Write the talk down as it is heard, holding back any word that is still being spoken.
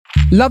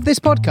Love this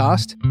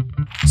podcast?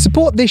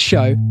 Support this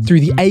show through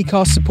the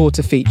Acast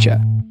supporter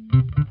feature.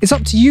 It's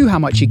up to you how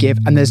much you give,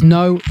 and there's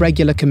no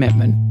regular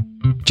commitment.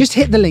 Just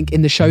hit the link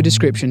in the show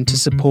description to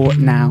support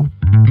now.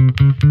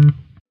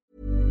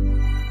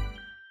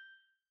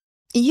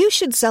 You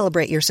should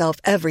celebrate yourself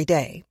every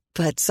day,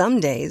 but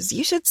some days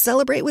you should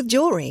celebrate with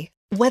jewelry.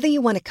 Whether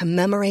you want to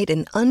commemorate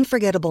an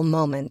unforgettable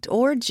moment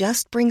or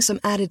just bring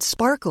some added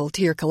sparkle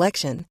to your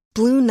collection,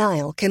 Blue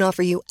Nile can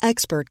offer you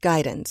expert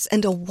guidance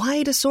and a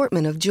wide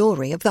assortment of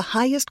jewelry of the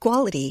highest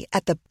quality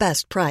at the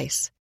best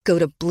price. Go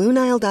to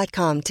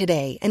BlueNile.com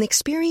today and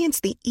experience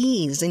the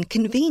ease and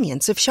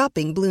convenience of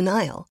shopping Blue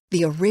Nile,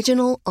 the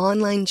original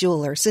online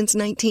jeweler since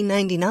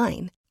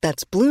 1999.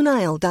 That's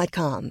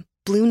BlueNile.com.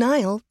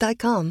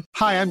 BlueNile.com.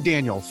 Hi, I'm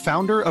Daniel,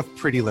 founder of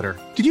Pretty Litter.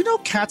 Did you know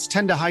cats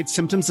tend to hide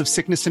symptoms of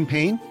sickness and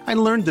pain? I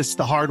learned this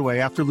the hard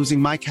way after losing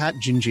my cat,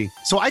 Gingy.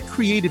 So I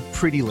created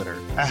Pretty Litter,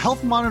 a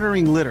health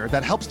monitoring litter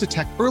that helps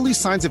detect early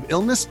signs of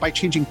illness by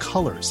changing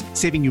colors,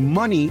 saving you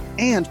money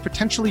and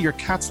potentially your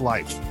cat's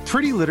life.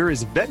 Pretty Litter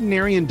is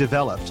veterinarian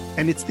developed,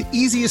 and it's the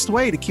easiest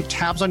way to keep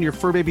tabs on your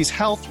fur baby's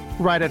health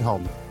right at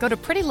home. Go to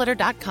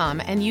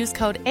prettylitter.com and use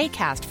code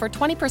ACAST for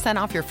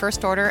 20% off your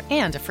first order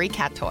and a free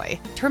cat toy.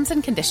 Terms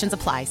and conditions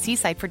apply. See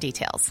site for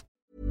details.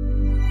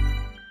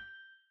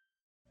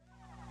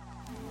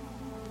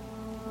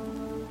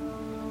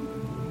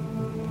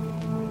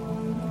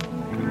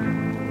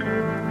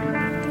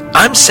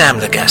 I'm Sam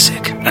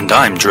Legassic. And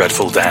I'm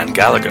Dreadful Dan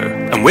Gallagher.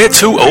 And we're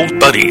two old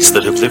buddies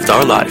that have lived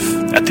our life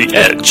at the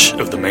edge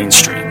of the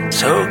mainstream.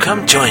 So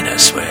come join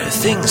us where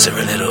things are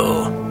a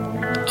little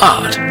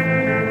odd.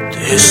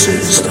 This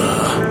is the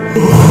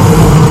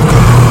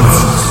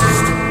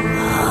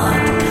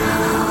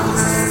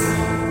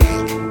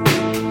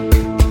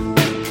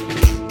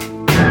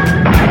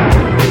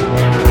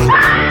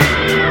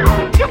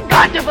You've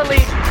got to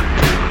believe.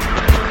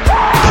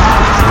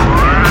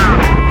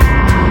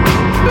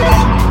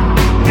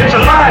 It's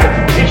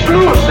alive! It's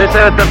loose! This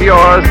earth of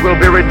yours will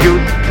be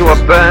reduced to a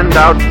burned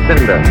out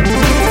cinder.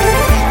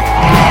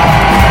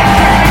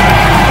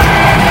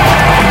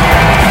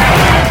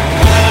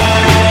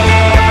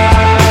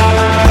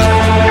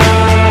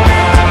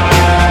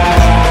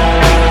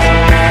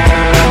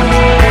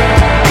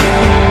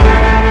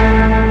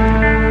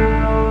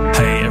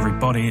 Hey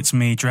everybody, it's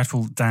me,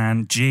 Dreadful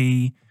Dan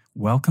G.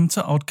 Welcome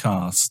to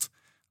Oddcast.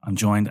 I'm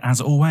joined, as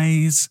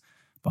always,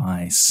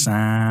 by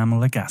Sam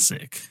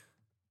Legassic.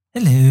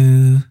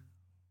 Hello.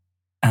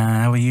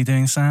 How are you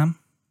doing, Sam?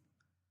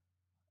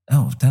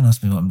 Oh, don't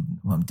ask me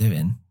what I'm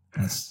doing.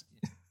 That's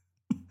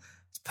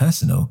it's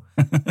personal.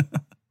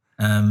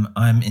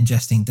 I'm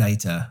ingesting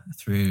data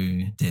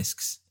through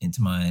discs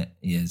into my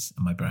ears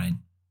and my brain.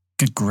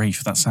 Good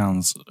grief, that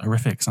sounds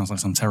horrific. Sounds like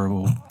some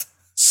terrible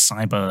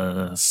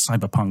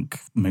cyberpunk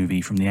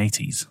movie from the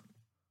 80s.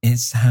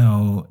 It's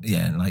how,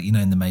 like,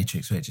 in The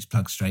Matrix where it just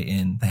plugs straight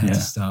in. They had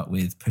to start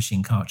with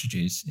pushing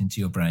cartridges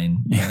into your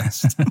brain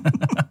first.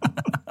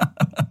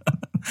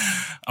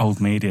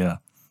 Old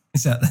media.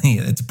 Exactly,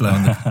 they had to blow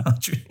on the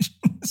cartridge,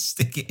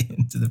 stick it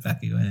into the back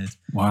of your head.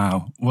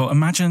 Wow. Well,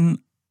 imagine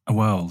a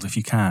world, if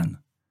you can,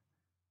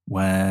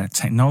 where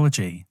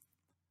technology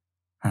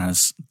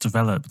has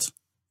developed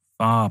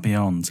far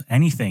beyond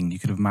anything you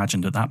could have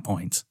imagined at that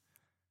point.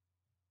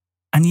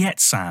 And yet,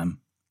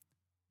 Sam,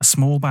 a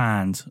small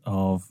band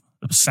of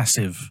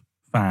obsessive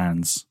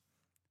fans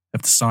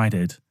have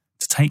decided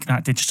to take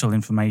that digital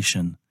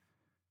information,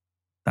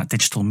 that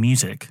digital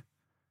music,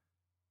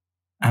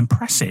 and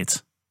press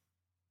it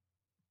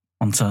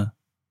onto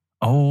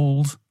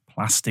old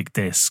plastic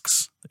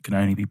discs that can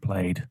only be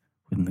played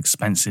with an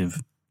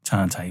expensive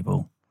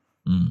turntable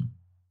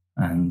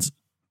and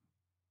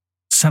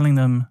selling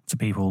them to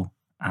people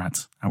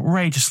at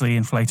outrageously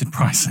inflated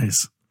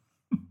prices.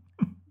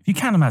 If you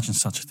can imagine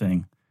such a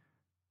thing,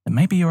 then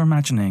maybe you're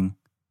imagining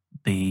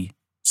the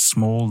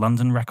small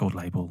London record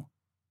label,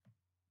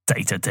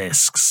 Data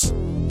Discs.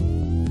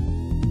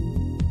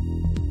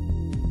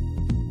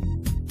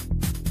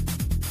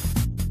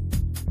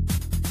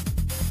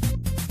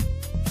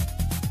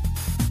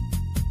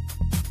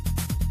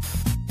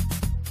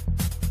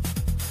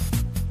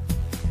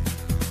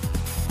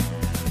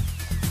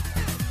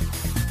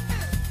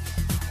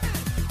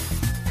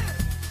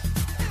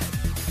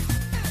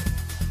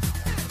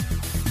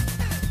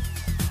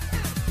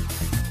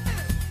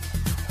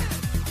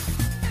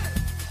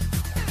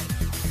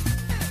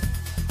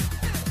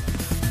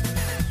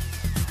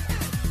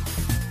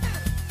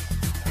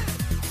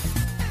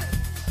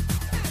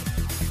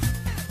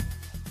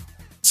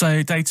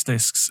 So Data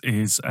Discs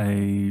is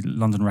a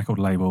London record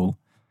label.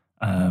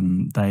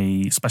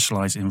 They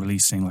specialise in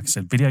releasing, like I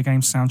said, video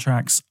game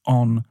soundtracks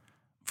on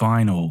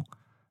vinyl.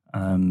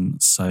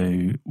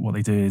 So what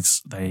they do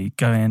is they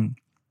go in,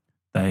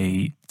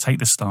 they take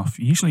the stuff,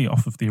 usually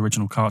off of the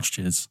original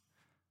cartridges.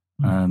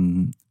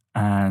 And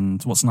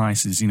what's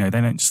nice is, they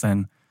don't just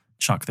then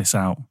chuck this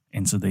out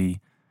into the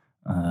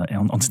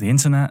onto the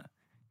internet.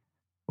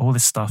 All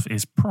this stuff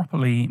is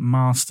properly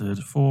mastered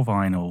for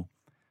vinyl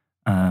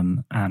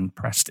and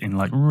pressed in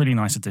like really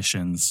nice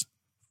editions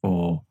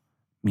for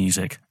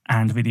music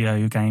and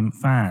video game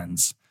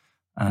fans.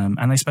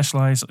 And they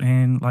specialize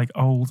in like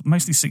old,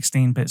 mostly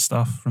 16-bit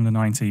stuff from the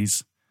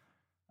 90s.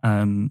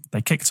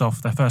 They kicked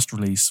off, their first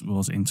release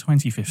was in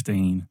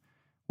 2015,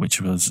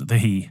 which was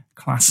the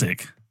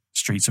classic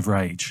Streets of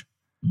Rage.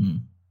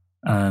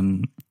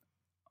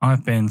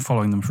 I've been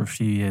following them for a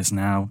few years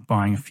now,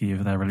 buying a few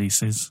of their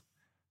releases.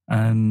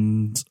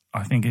 And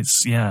I think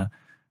it's,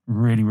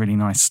 really, really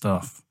nice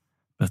stuff.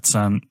 But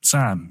Sam,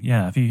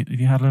 have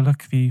you had a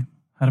look? Have you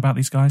heard about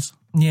these guys?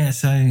 Yeah,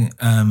 so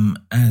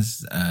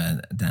as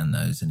Dan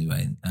knows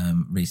anyway,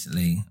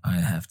 recently I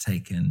have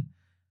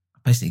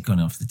basically gone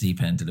off the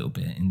deep end a little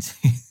bit into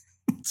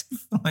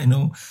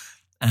vinyl,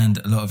 and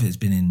a lot of it's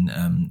been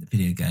in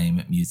video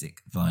game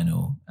music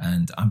vinyl,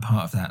 and I'm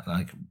part of that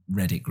like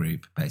Reddit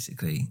group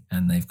basically,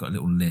 and they've got a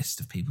little list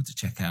of people to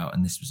check out,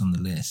 and this was on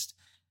the list.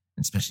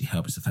 And especially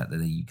helps the fact that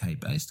they're UK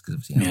based, because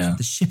obviously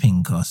the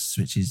shipping costs,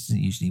 which is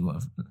usually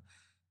what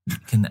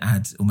can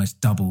add almost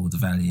double the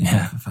value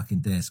of a fucking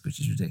disc, which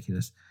is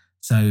ridiculous.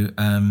 So,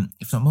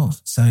 if not more,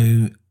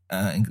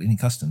 including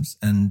customs.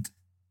 And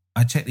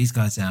I checked these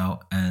guys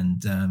out,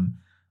 and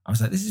I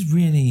was like, this is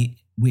really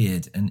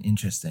weird and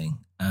interesting.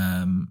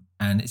 And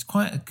it's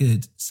quite a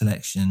good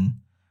selection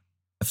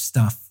of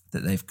stuff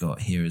that they've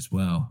got here as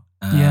well.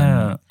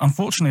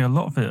 Unfortunately, a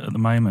lot of it at the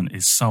moment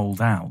is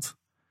sold out,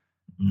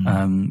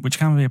 which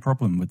can be a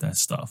problem with their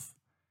stuff.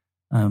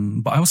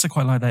 But I also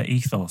quite like their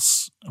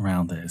ethos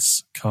around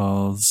this,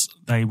 because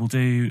they will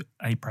do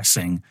a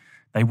pressing.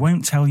 They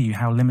won't tell you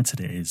how limited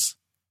it is,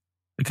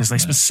 because they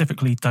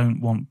specifically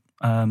don't want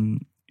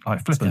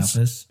like flippers.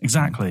 Scalpers.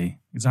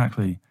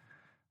 Exactly.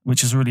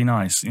 Which is really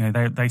nice. You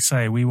know, they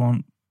say, we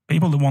want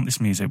people that want this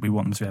music, we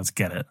want them to be able to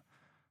get it.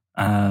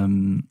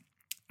 And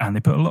they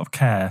put a lot of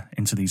care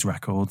into these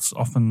records.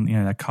 Often, you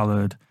know, they're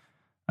coloured.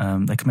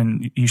 They come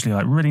in usually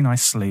like really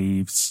nice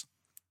sleeves.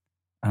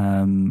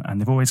 And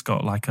they've always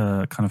got like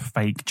a kind of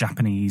fake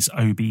Japanese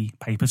obi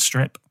paper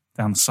strip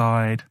down the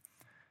side.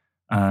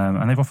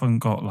 And they've often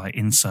got like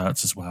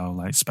inserts as well,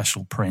 like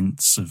special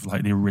prints of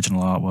like the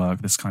original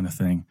artwork, this kind of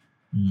thing.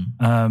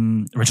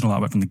 Original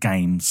artwork from the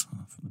games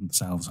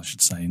themselves, I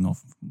should say, not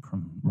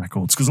from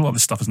records, because a lot of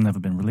this stuff has never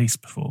been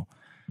released before.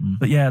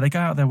 But yeah, they go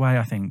out of their way,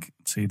 I think,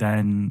 to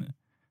then,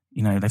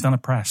 you know, they've done a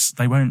press.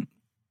 They won't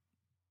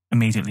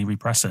immediately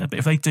repress it, but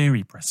if they do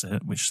repress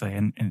it, which they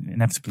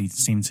inevitably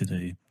seem to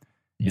do,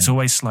 it's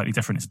always slightly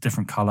different. It's a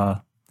different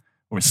colour,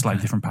 or it's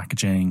slightly different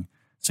packaging.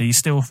 So you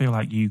still feel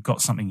like you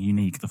got something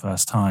unique the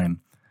first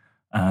time.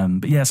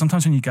 But yeah,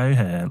 sometimes when you go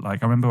here,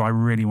 like I remember I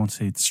really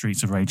wanted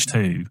Streets of Rage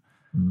 2,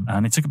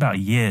 and it took about a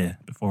year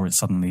before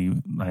they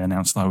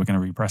announced that we're going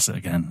to repress it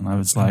again. And I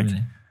was like,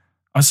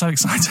 I was so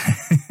excited.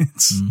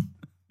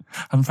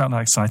 I haven't felt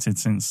that excited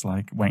since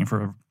like waiting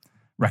for a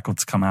record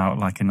to come out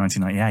like in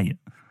 1998.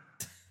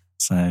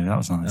 So that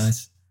was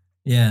nice.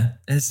 Yeah,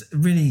 it's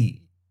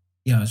really,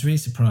 I was really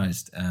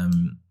surprised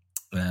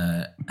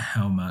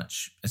how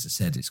much, as I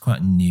said, it's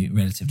quite a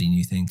relatively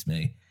new thing to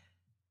me.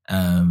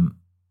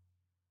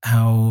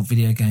 How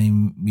video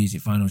game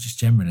music vinyl just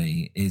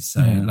generally is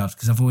so loved,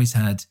 because I've always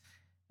had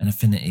an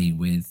affinity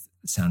with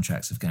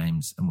soundtracks of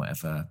games and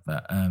whatever.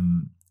 But as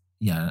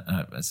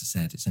I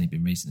said, it's only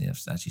been recently I've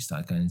actually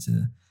started going into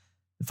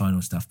the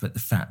vinyl stuff. But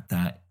the fact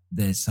that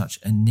there's such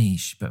a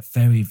niche but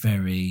very,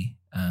 very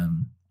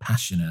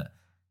passionate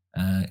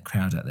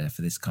crowd out there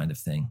for this kind of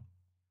thing.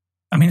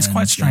 I mean, it's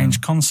quite a strange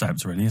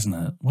concept, really, isn't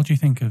it? What do you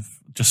think of,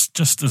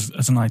 just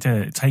as an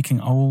idea, taking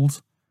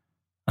old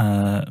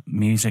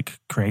music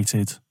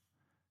created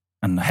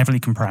and heavily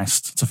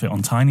compressed to fit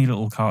on tiny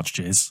little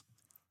cartridges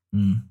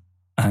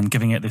and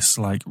giving it this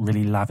like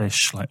really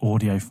lavish like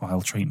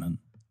audiophile treatment?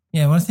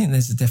 Yeah, well, I think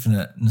there's a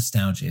definite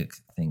nostalgic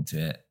thing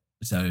to it.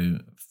 So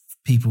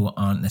people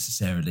aren't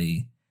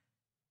necessarily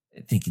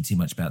thinking too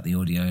much about the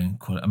audio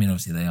quality. I mean,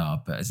 obviously they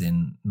are, but as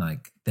in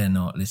like they're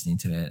not listening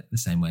to it the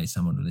same way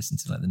someone will listen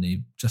to like the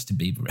new Justin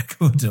Bieber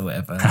record or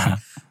whatever. Like,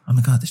 oh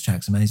my God, this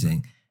track's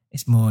amazing.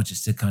 It's more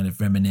just to kind of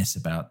reminisce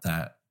about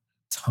that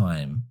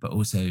time, but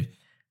also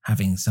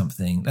having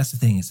something. That's the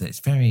thing, is that it's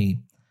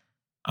very,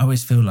 I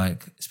always feel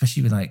like,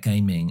 especially with like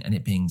gaming and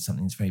it being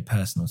something that's very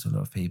personal to a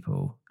lot of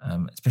people,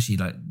 especially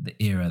like the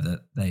era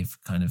that they've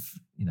kind of,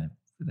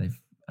 they've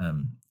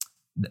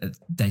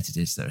data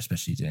discs that are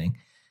especially doing.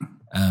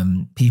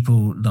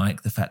 People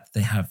like the fact that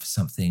they have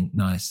something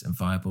nice and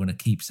viable and a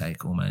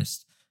keepsake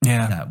almost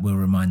that will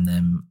remind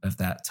them of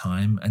that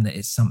time, and that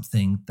it's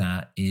something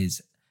that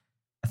is,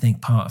 I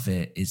think part of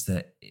it is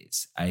that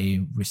it's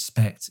a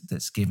respect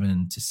that's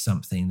given to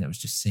something that was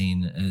just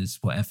seen as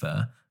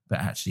whatever, but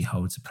actually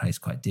holds a place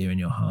quite dear in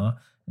your heart.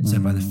 And so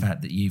by the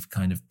fact that you've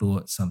kind of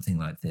bought something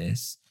like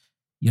this,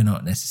 you're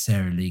not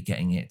necessarily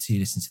getting it to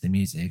listen to the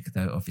music,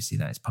 though obviously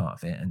that is part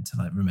of it, and to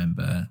like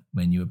remember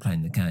when you were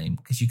playing the game,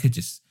 because you could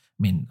just,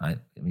 I mean,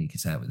 you could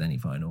say it with any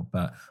vinyl,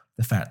 but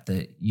the fact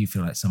that you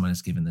feel like someone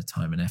has given the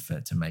time and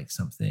effort to make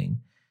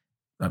something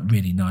like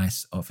really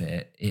nice of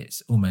it,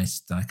 it's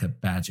almost like a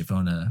badge of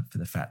honor for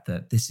the fact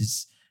that this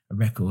is a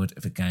record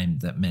of a game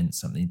that meant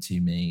something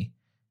to me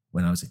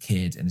when I was a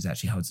kid, and it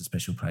actually holds a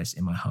special place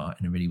in my heart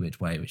in a really weird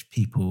way, which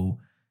people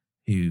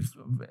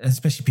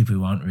especially people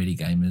who aren't really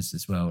gamers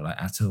as well,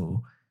 like at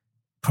all,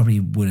 probably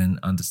wouldn't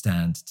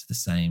understand to the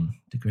same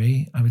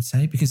degree, I would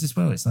say, because as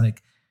well, it's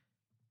like,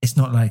 it's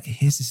not like,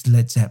 here's this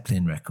Led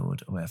Zeppelin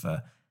record or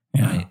whatever.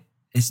 Yeah. Right?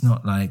 It's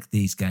not like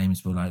these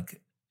games were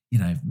like, you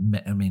know,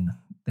 I mean,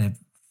 they're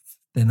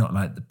not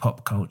like the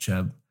pop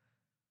culture,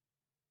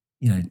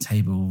 you know,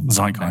 table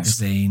Zeitgeist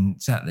magazine,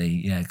 exactly,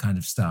 yeah, kind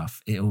of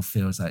stuff. It all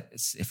feels like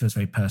it feels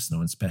very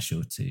personal and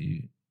special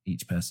to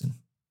each person.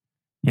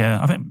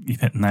 Yeah, I think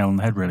you've hit the nail on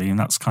the head, really, and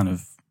that's kind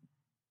of,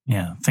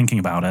 yeah, thinking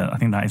about it, I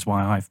think that is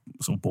why I've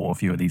sort of bought a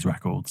few of these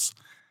records.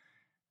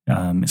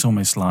 It's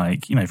almost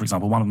like, you know, for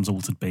example, one of them's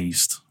Altered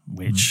Beast,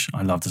 which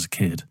I loved as a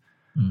kid.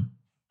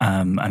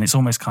 And it's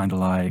almost kind of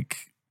like,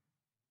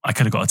 I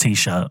could have got a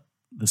T-shirt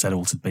that said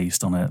Altered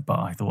Beast on it, but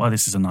I thought, oh,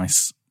 this is a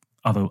nice,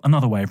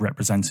 another way of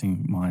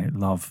representing my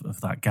love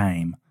of that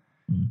game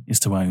is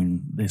to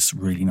own this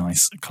really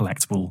nice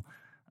collectible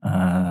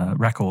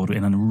record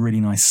in a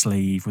really nice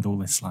sleeve with all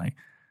this like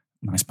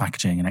nice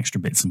packaging and extra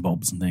bits and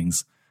bobs and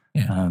things.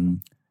 Yeah.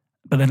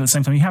 But then at the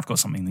same time, you have got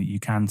something that you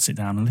can sit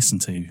down and listen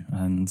to.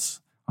 And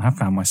I have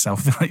found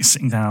myself like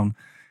sitting down,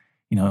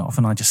 you know,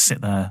 often I just sit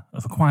there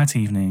of a quiet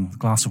evening, with a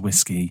glass of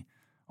whiskey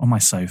on my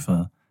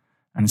sofa,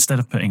 and instead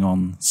of putting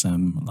on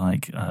some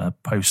like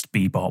post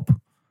bebop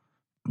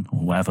or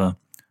whatever,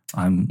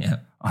 I'm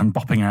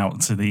bopping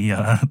out to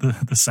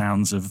the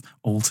sounds of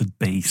Altered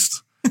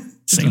Beast,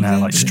 sitting there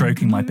like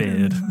stroking my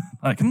beard,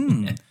 like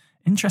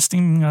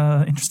interesting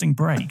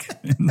break.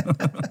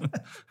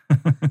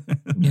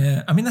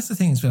 Yeah, I mean that's the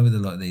thing as well with a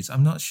lot of these.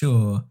 I'm not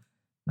sure,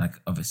 like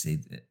obviously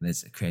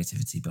there's a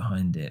creativity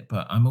behind it,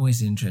 but I'm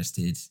always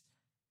interested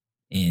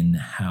in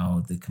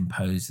how the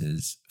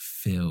composers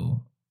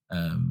feel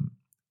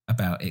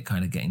about it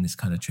kind of getting this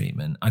kind of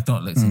treatment. I've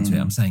not looked into it.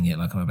 I'm saying it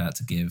like I'm about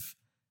to give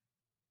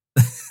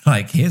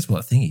like, here's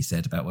what Thingy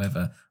said about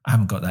whether. I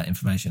haven't got that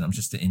information. I'm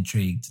just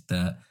intrigued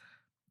that,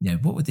 you know,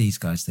 what would these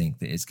guys think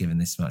that it's given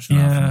this much love?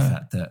 And the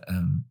fact that,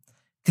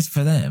 because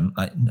for them,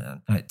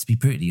 like to be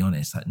brutally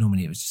honest, like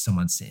normally it was just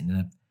someone sitting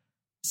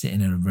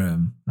in a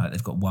room, like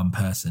they've got one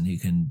person who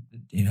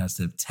has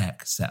the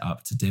tech set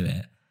up to do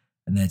it,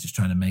 and they're just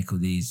trying to make all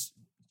these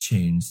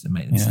tunes and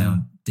make them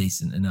sound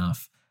decent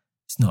enough.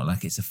 It's not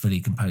like it's a fully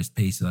composed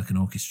piece or like an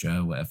orchestra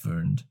or whatever,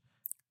 and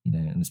you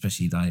know, and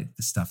especially like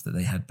the stuff that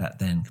they had back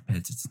then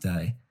compared to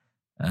today.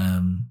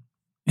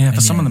 For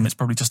some of them, it's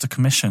probably just a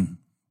commission.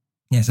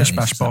 Yeah, exactly.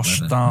 Bish, bash,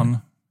 bosh, done. Yeah.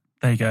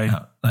 There you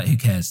go. Like, who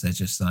cares? They're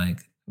just like,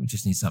 we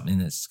just need something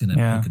that's going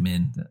to hook them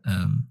in.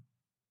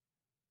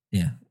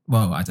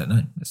 Well, I don't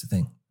know. That's the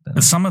thing.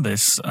 But some of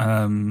this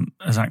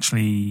has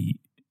actually,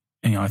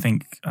 you know, I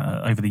think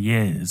over the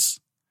years,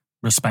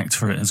 respect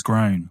for it has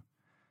grown.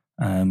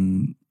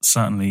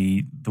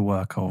 Certainly the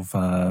work of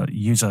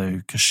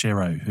Yuzo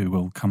Koshiro, who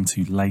we'll come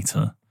to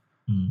later,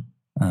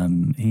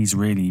 he's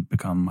really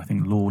become, I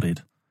think,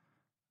 lauded.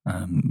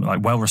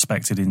 Like well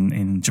respected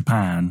in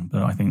Japan,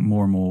 but I think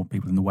more and more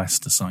people in the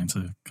West are starting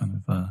to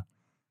kind of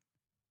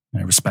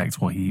respect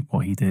what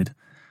he did.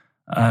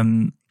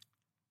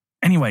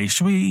 Anyway,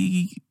 shall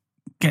we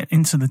get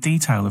into the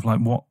detail of like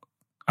what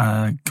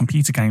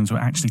computer games we're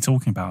actually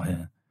talking about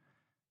here?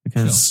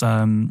 Because they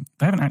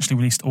haven't actually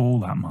released all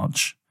that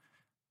much.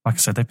 Like I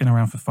said, they've been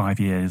around for 5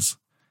 years,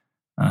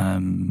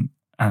 and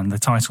the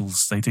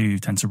titles, they do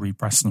tend to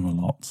repress them a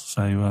lot.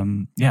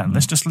 So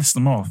let's just list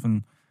them off.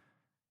 And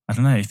I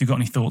don't know if you've got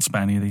any thoughts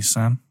about any of these,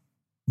 Sam.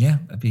 Yeah,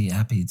 I'd be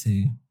happy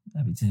to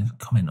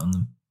comment on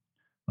them.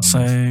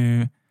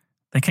 So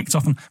they kicked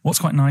off, and what's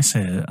quite nice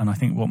here, and I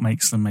think what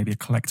makes them maybe a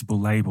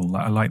collectible label,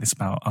 like I like this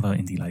about other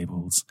indie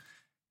labels,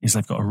 is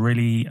they've got a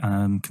really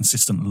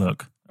consistent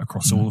look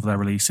across all of their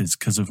releases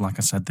because of, like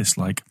I said, this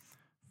like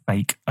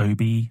fake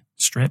Obi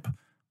strip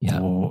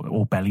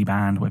or belly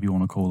band, whatever you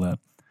want to call it,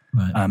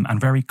 right. And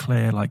very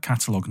clear like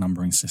catalog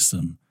numbering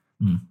system.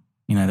 You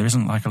know, there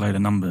isn't like a load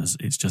of numbers.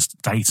 It's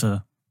just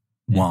data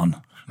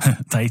 1,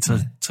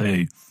 data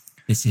 2.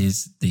 This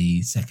is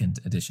the second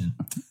edition.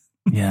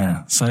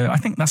 Yeah, so I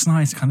think that's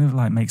nice. It kind of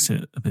like makes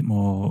it a bit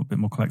more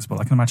collectible.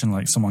 I can imagine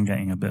like someone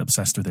getting a bit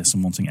obsessed with this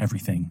and wanting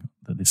everything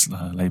that this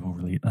label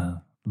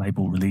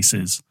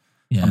releases.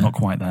 Yeah. I'm not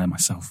quite there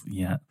myself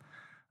yet.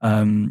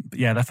 But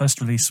yeah, their first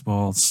release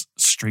was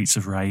Streets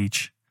of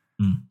Rage,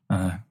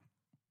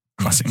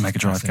 classic Mega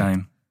Drive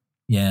game.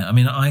 Yeah, I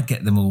mean, I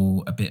get them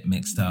all a bit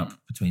mixed up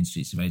between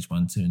Streets of Rage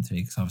 1, 2, and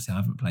 3 because obviously I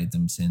haven't played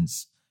them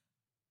since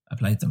I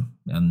played them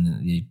on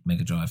the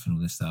Mega Drive and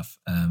all this stuff.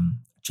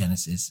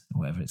 Genesis, or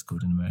whatever it's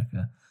called in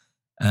America.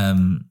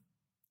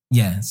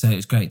 So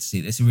it's great to see.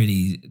 It's a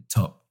really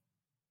top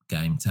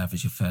game to have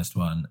as your first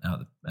one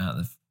out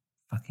the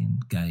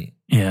fucking gate.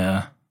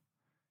 Yeah.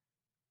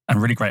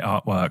 And really great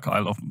artwork.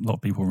 A lot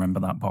of people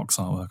remember that box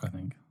artwork, I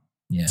think.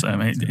 Yeah. So I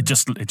mean, it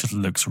just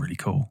looks really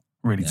cool,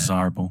 really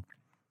desirable.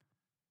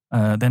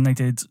 Then they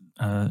did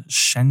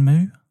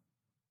Shenmue.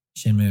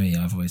 Shenmue,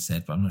 I've always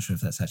said, but I'm not sure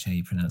if that's actually how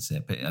you pronounce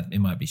it, but it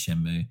might be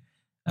Shenmue.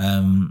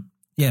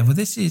 Well,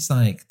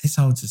 this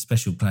holds a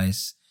special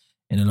place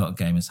in a lot of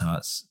gamers'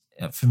 hearts.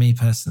 For me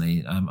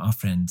personally, our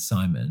friend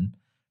Simon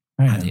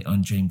had it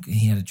on Dream.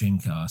 He had a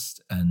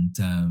Dreamcast, and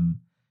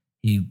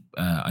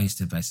I used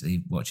to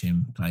basically watch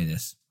him play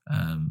this.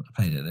 I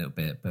played it a little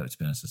bit, but to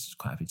be honest, I was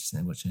quite happy just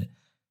sitting there watching it.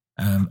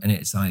 And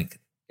it's like,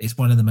 it's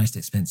one of the most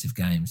expensive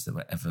games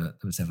that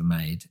was ever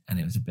made, and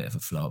it was a bit of a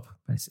flop.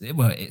 Basically,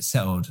 well, it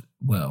sold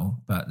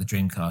well, but the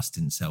Dreamcast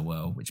didn't sell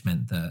well, which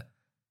meant that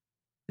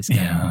this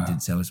game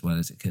didn't sell as well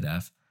as it could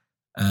have.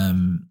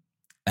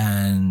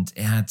 And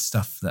it had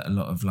stuff that a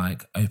lot of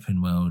like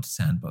open world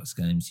sandbox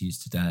games use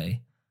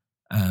today,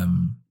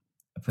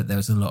 but there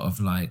was a lot of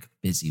like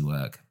busy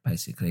work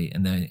basically,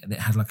 and then it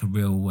had like a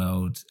real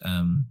world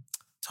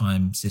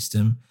time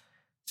system.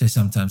 So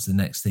sometimes the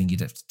next thing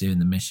you'd have to do in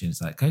the mission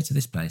is like, go to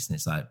this place, and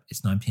it's like,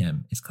 it's 9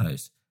 p.m, it's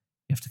closed.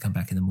 You have to come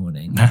back in the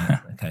morning.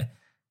 Like, okay,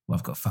 well,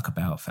 I've got to fuck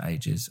about for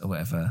ages or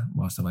whatever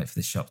whilst I wait for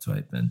this shop to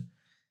open.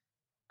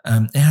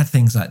 It had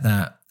things like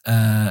that.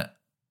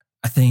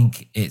 I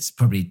think it's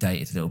probably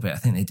dated a little bit. I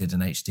think they did an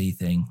HD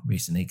thing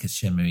recently because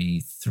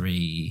Shenmue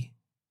 3,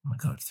 oh my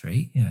God,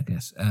 3? Yeah, I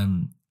guess,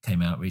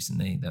 came out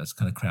recently. That was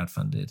kind of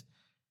crowdfunded.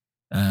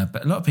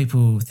 But a lot of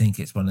people think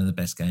it's one of the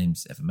best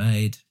games ever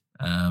made.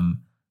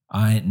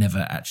 I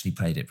never actually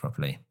played it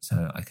properly,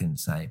 so I couldn't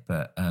say.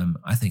 But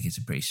I think it's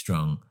a pretty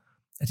strong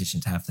addition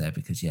to have there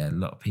because, yeah, a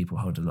lot of people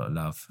hold a lot of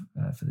love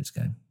for this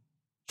game.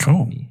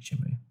 Cool.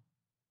 Shenmue.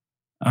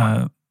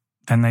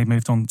 Then they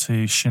moved on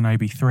to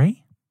Shinobi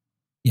 3.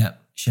 Yeah,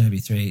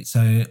 Shinobi 3.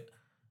 So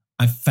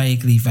I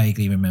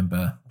vaguely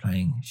remember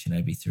playing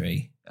Shinobi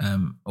 3. I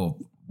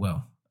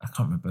can't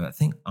remember. I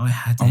think I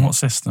had it. On what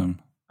system?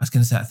 I was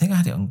going to say, I think I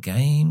had it on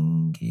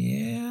Game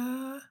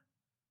Gear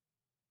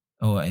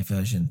or a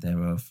version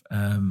thereof.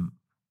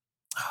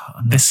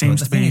 This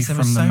seems to be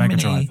from the Mega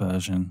Drive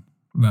version.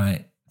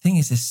 Right. The thing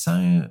is,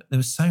 there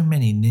were so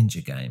many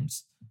Ninja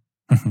games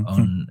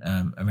on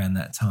around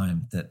that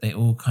time that they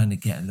all kind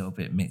of get a little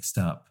bit mixed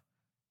up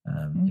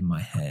in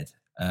my head.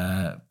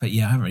 But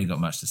yeah, I haven't really got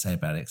much to say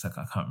about it because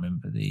I can't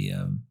remember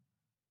I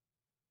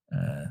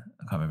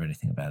can't remember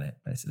anything about it,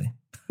 basically.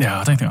 Yeah,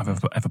 I don't think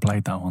I've ever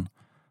played that one.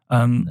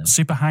 No.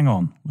 Super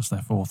Hang-On was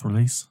their fourth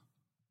release.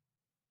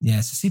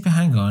 Yeah, so Super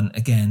Hang-On,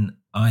 again,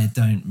 I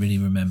don't really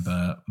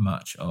remember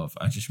much of.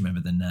 I just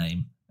remember the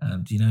name.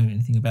 Do you know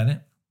anything about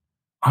it?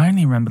 I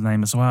only remember the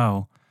name as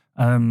well.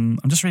 I'm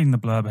just reading the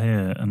blurb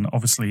here, and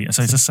obviously,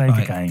 so it's a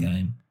Sega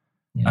game.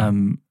 Yeah.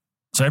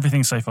 So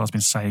everything so far has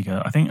been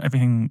Sega. I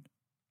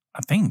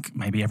think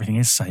maybe everything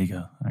is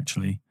Sega,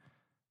 actually.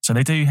 So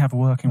they do have a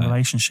working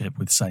relationship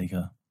with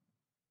Sega,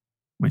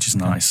 which is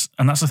nice.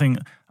 And that's the thing.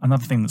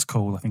 Another thing that's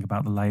cool, I think,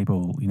 about the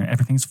label,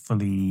 everything's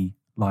fully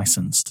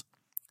licensed.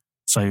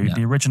 So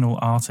the original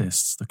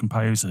artists, the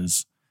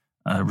composers,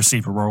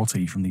 receive a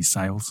royalty from these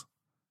sales.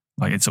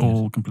 Like, it's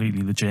all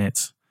completely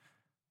legit.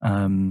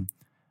 And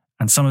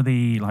some of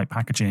the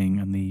packaging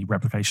and the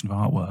replication of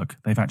artwork,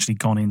 they've actually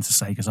gone into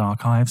Sega's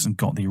archives and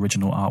got the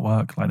original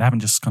artwork. Like, they haven't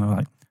just kind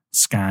of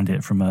scanned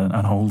it from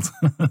an old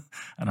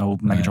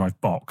Mega Drive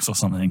box or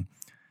something.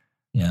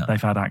 Yeah,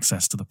 they've had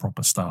access to the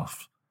proper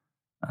stuff.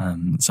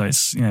 So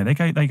it's they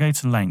go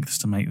to lengths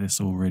to make this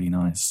all really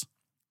nice.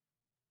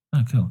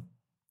 Oh, cool.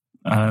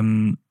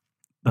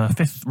 The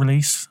fifth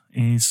release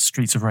is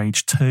Streets of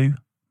Rage 2.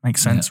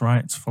 Makes sense,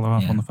 right? To follow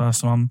up on the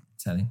first one.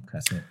 Totally,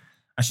 that's it.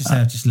 I should say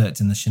I've just looked,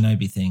 and the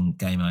Shinobi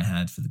game I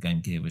had for the Game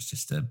Gear was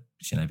just a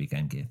Shinobi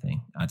Game Gear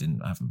thing. I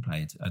haven't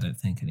played, I don't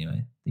think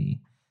anyway, the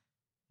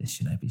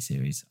Shinobi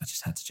series. I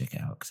just had to check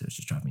it out because it was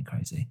just driving me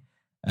crazy.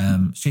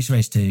 Streets of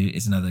Rage 2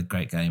 is another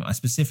great game. I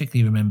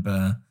specifically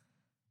remember,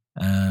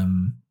 I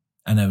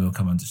know we'll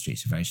come on to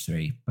Streets of Rage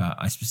 3, but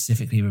I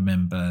specifically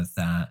remember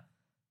that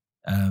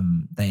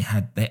they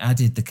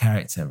added the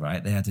character,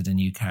 right? They added a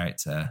new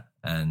character,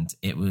 and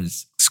it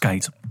was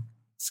Skate.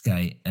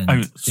 And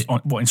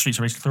in Streets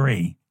of Rage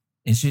 3?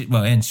 In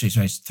Streets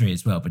of Rage 3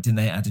 as well, but didn't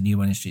they add a new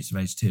one in Streets of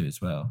Rage 2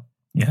 as well?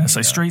 Yeah,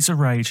 so Streets of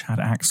Rage had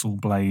Axel,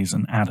 Blaze,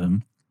 and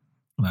Adam.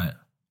 Right.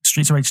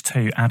 Streets of Rage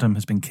 2, Adam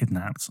has been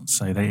kidnapped,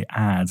 so they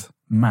add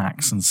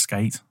Max and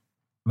Skate.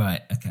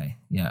 Right, okay,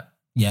 yeah.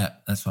 Yeah,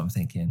 that's what I'm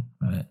thinking.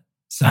 Right.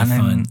 So and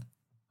fine. Then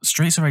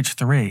Streets of Rage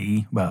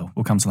 3, well,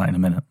 we'll come to that in a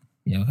minute.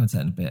 Yeah, we'll come to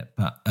that in a bit.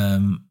 But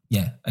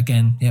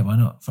why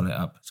not? Follow it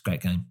up. It's a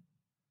great game.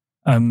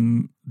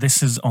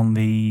 This is on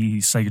the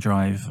Sega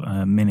Drive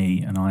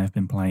Mini, and I have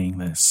been playing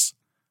this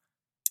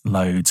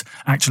loads.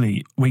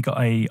 Actually, we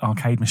got a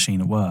arcade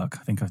machine at work.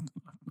 I think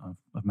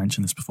I've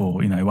mentioned this before.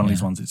 One of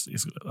these ones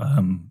is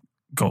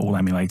got all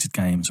emulated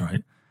games,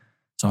 right?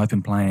 So I've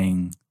been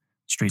playing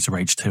Streets of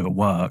Rage 2 at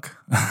work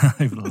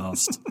over the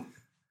last,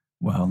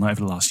 well, not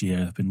over the last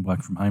year. I've been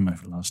working from home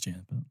over the last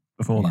year, but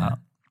before that.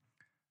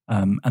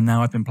 And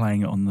now I've been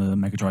playing it on the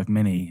Mega Drive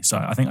Mini. So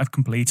I think I've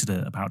completed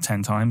it about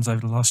 10 times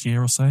over the last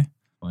year or so.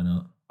 Why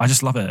not? I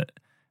just love it.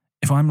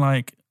 If I'm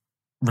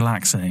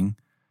relaxing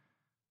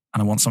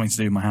and I want something to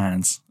do with my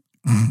hands,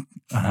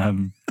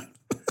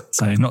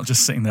 so not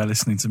just sitting there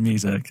listening to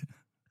music,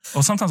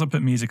 or sometimes I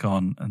put music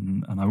on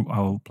and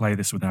I'll play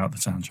this without the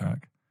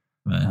soundtrack.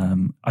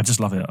 Right. I just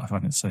love it. I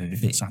find it so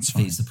satisfying.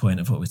 Defeats the point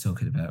of what we're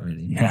talking about,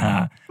 really.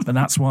 Yeah, but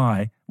that's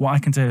why what I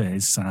can do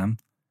is, Sam,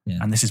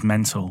 and this is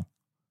mental,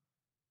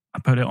 I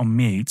put it on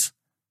mute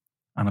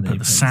and I put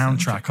the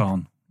soundtrack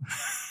on.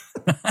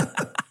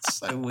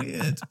 So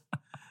weird.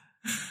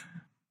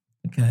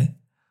 Okay.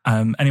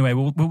 Anyway,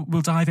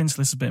 we'll dive into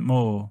this a bit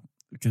more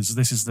because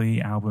this is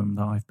the album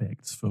that I've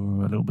picked for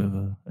a little bit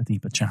of a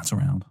deeper chat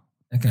around.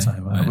 Okay. So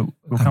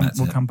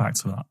we'll come back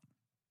to that.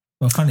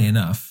 Well, funny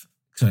enough,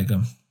 sorry, go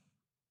on.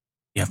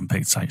 You haven't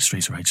picked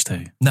Streets of Rage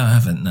 2? No, I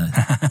haven't, no.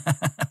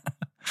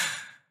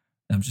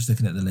 I'm just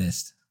looking at the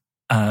list.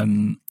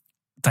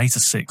 Data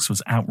 6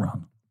 was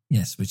Outrun.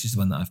 Yes, which is the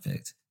one that I've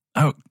picked.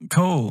 Oh,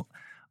 cool.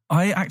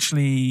 I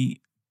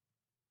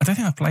don't think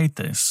I played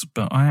this,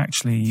 but I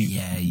actually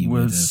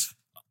was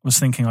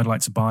thinking I'd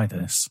like to buy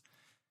this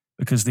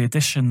because the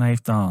edition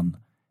they've done,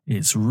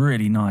 it's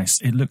really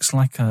nice. It looks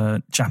like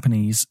a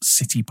Japanese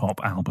city pop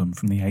album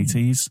from the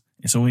 80s.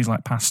 It's always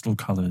like pastel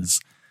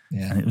colours.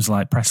 Yeah. And it was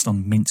like pressed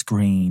on mint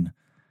green.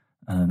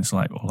 And it's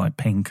like all like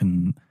pink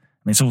and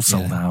it's all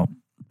sold out.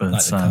 But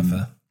like the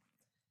cover.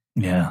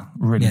 Yeah,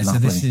 really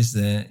lovely. So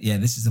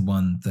this is the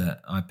one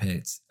that I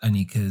picked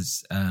only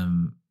because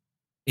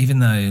even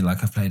though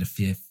like I've played a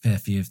fair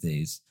few of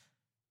these,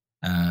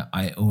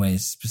 I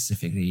always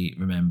specifically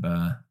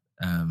remember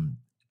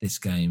this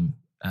game.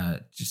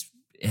 It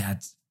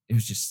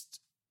was just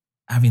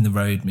having the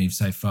road move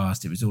so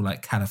fast. It was all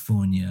like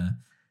California,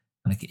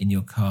 like in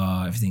your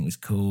car. Everything was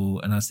cool,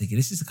 and I was thinking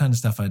this is the kind of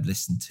stuff I'd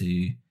listen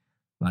to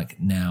like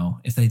now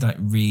if they like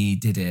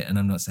redid it. And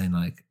I'm not saying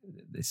like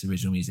this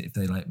original music, if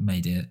they like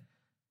made it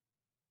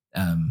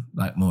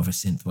like more of a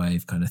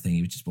synthwave kind of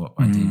thing, which is what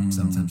I do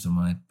sometimes on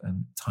my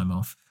time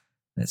off,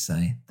 let's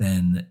say,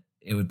 then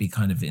it would be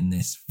kind of in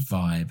this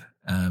vibe.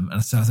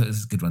 And so I thought this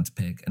was a good one to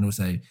pick. And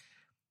also,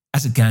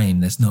 as a game,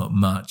 there's not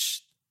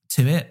much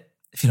to it,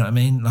 if you know what I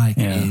mean. Like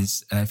it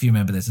is, if you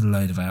remember, there's a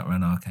load of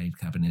Outrun arcade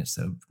cabinets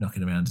that are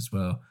knocking around as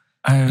well.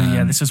 Oh,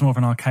 yeah, this was more of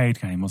an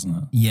arcade game, wasn't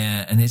it?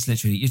 Yeah, and it's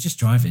literally, you're just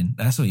driving.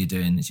 That's all you're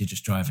doing, is you're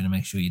just driving and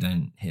make sure you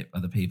don't hit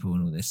other people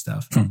and all this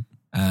stuff.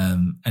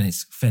 And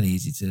it's fairly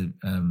easy to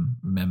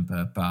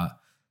remember, but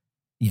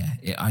yeah,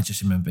 I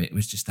just remember it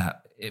was just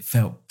that it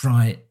felt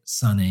bright,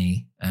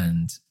 sunny,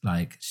 and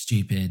like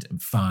stupid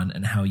and fun,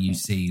 and how you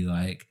see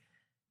like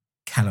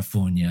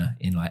California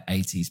in like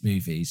 80s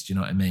movies. Do you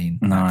know what I mean?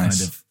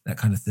 Nice. That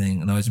kind of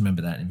thing. And I always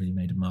remember that, and it really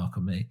made a mark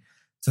on me.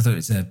 So I thought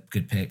it's a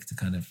good pick to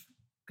kind of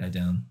go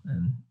down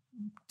and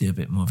do a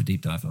bit more of a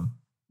deep dive on.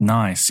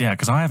 Nice, yeah,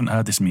 because I haven't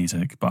heard this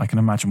music, but I can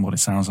imagine what it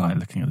sounds like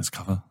looking at this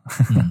cover.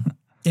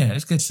 Yeah,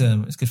 it's good.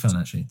 It's good fun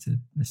actually to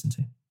listen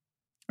to.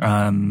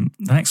 The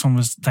next one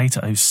was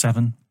Data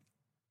 07,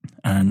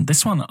 and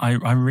this one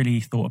I really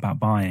thought about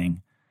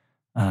buying.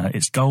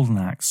 It's Golden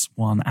Axe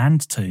 1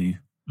 and 2,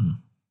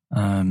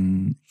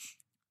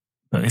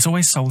 but it's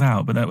always sold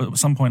out. But at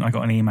some point, I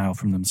got an email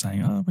from them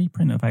saying, "Oh,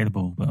 reprint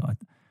available." But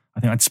I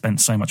think I'd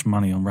spent so much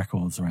money on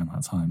records around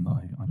that time that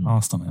I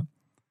passed on it.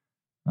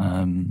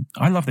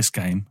 I love this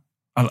game,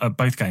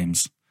 both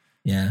games.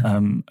 Yeah.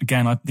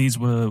 Again, these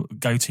were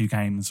go-to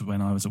games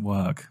when I was at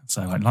work.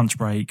 So like lunch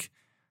break,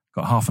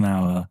 got half an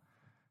hour,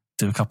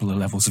 do a couple of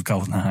levels of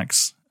Golden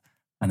Axe,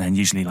 and then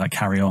usually like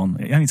carry on.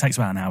 It only takes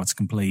about an hour to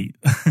complete.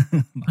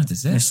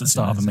 Does it? It's the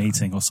start of a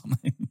meeting or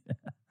something.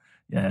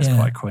 Yeah, it's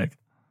quite quick.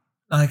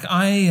 Like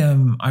I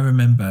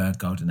remember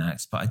Golden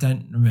Axe, but I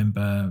don't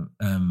remember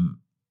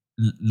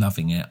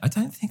loving it. I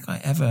don't think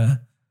I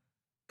ever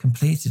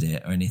completed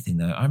it or anything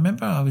though. I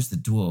remember I was the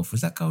dwarf.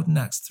 Was that Golden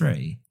Axe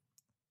 3?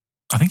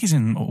 I think he's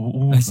in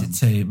all of them.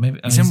 Is it 2?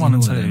 Maybe he's in 1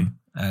 and 2.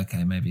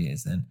 Okay, maybe it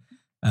is then.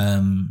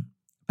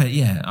 But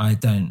yeah, I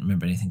don't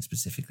remember anything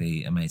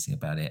specifically amazing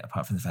about it,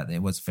 apart from the fact that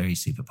it was very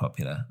super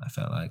popular. I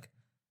felt like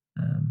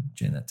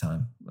during that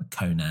time, like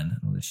Conan and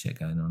all this shit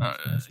going on.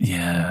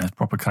 Yeah,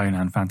 proper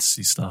Conan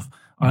fantasy stuff.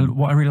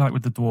 What I really like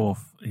with the dwarf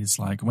is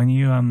like when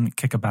you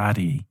kick a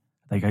baddie,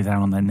 they go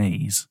down on their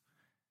knees.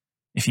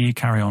 If you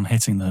carry on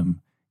hitting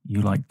them,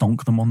 you like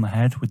donk them on the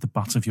head with the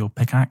butt of your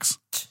pickaxe.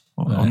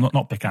 Or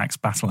not pickaxe,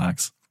 battle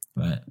axe.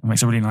 Right. It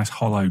makes a really nice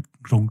hollow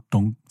donk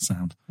donk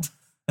sound.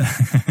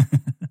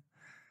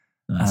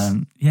 Nice.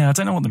 Yeah, I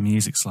don't know what the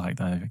music's like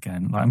though.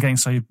 Again, like I'm getting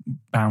so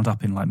bound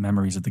up in like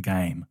memories of the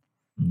game.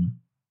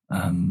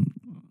 I don't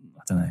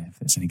know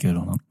if it's any good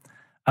or not.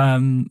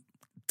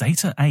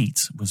 Data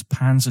 8 was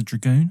Panzer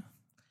Dragoon.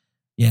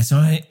 Yeah, so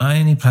I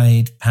only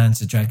played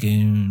Panzer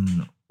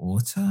Dragoon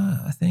Auto,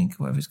 I think,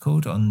 whatever it's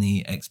called, on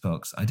the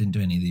Xbox. I didn't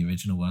do any of the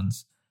original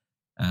ones.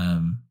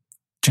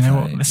 Do you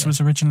know what this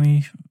was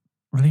originally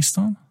released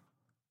on?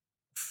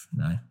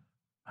 No.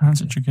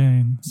 Panzer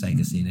Dragoon.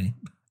 Sega CD.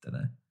 Don't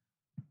know.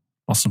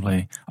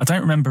 Possibly. I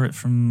don't remember it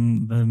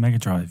from the Mega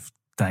Drive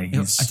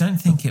days. I don't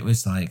think it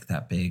was like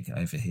that big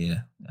over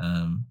here,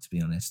 to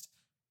be honest.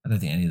 I don't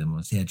think any of them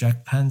was. Yeah,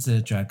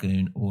 Panzer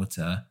Dragoon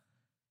Auto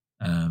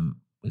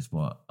was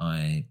what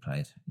I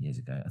played years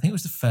ago. I think it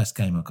was the first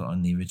game I got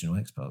on the original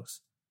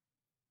Xbox.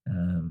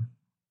 It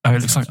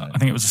looks like, I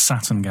think it was a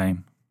Saturn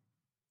game.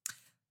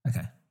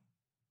 Okay.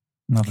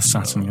 Another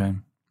Saturn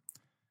game.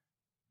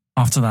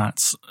 After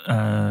that,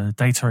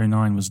 Data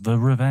 09 was The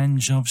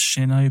Revenge of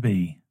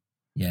Shinobi.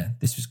 Yeah,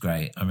 this was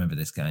great. I remember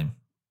this game.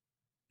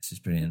 This is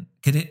brilliant.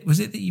 Was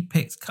it that you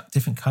picked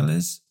different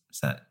colours? Was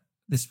that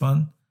this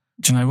one?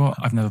 Do you know what?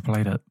 I've never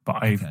played it,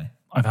 but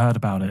I've heard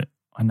about it.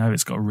 I know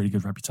it's got a really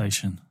good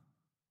reputation.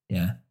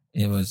 Yeah,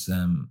 it was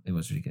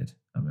really good.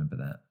 I remember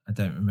that. I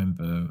don't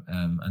remember.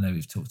 I know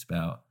we've talked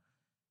about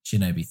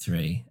Shinobi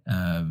 3,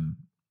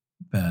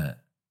 but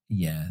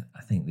yeah,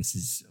 I think this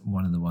is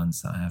one of the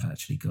ones that I have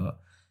actually got.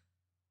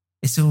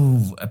 It's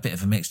all a bit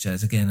of a mixture.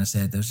 As again, I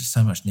said, there was just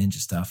so much ninja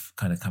stuff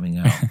kind of coming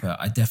out, but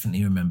I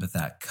definitely remember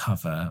that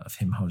cover of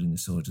him holding the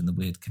sword and the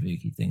weird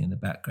kabuki thing in the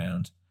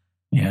background.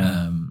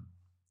 Yeah.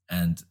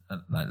 And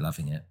like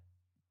loving it.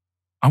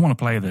 I want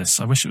to play this.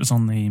 I wish it was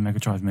on the Mega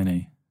Drive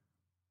Mini.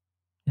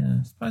 Yeah,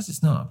 I'm surprised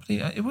it's not.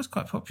 But it was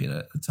quite popular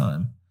at the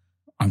time.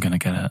 I'm going to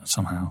get it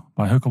somehow,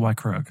 by hook or by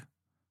crook.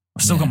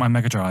 I've still got my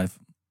Mega Drive.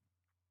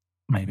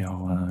 Maybe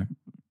I'll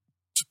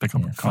just pick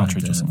up a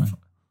cartridge or something.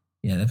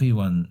 Yeah, there'll be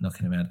one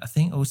knocking around. I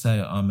think also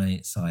our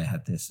mate Sai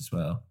had this as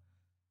well.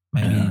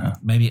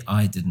 Maybe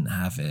I didn't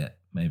have it.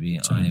 Maybe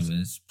I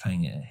was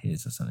playing it at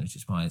his or something, which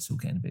is why it's all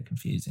getting a bit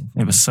confusing.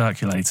 It was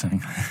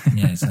circulating.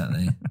 Yeah,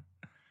 exactly.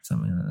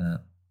 Something like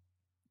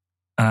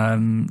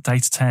that.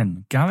 Data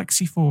 10,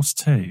 Galaxy Force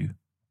 2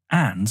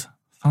 and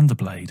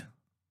Thunderblade.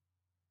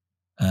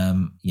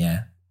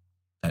 Yeah,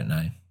 don't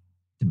know.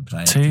 Didn't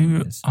play it.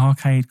 2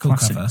 arcade cool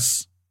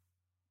classics. Cover.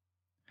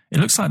 It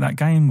looks like that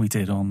game we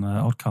did on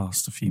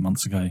Oddcast a few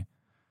months ago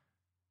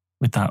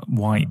with that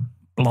white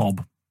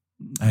blob.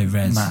 Oh,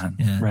 Rez. Man,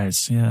 yeah.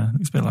 Rez, yeah. It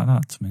looks a bit like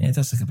that to me. Yeah, it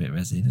does look a bit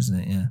Rezi, doesn't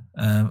it?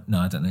 Yeah. No,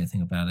 I don't know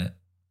anything about it.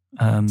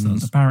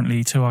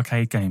 Apparently 2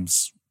 arcade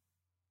games.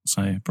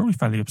 So probably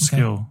fairly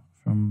obscure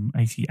from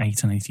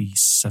 88 and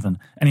 87.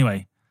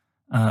 Anyway,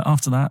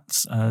 after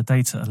that,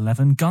 Data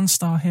 11,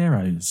 Gunstar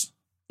Heroes.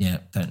 Yeah,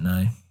 don't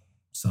know.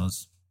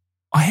 Soz.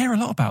 I hear a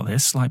lot about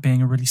this, like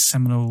being a really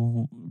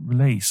seminal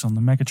release on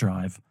the Mega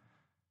Drive.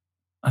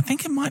 I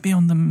think it might be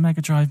on the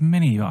Mega Drive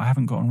Mini, but I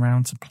haven't gotten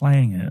around to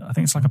playing it. I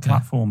think it's like a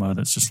platformer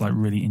that's just like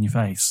really in your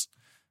face.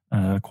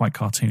 Quite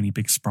cartoony,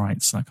 big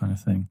sprites, that kind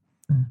of thing.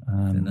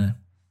 Don't know.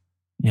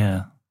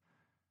 Yeah.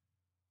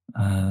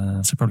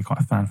 So probably quite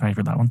a fan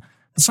favourite, that one.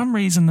 For some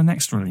reason, the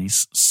next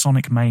release,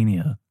 Sonic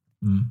Mania,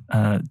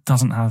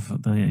 doesn't have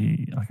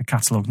a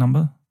catalogue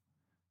number.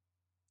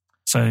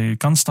 So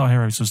Gunstar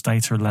Heroes was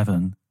Data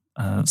 11.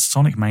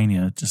 Sonic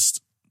Mania,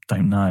 just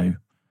don't know.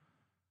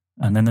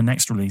 And then the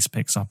next release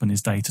picks up and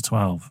is Data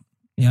 12.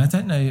 Yeah, I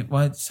don't know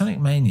why Sonic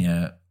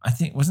Mania, I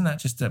think, wasn't that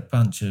just a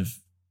bunch of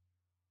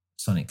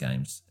Sonic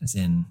games? As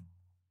in,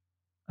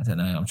 I don't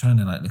know, I'm trying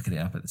to like look at it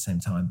up at the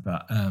same time,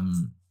 but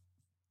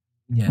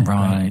yeah,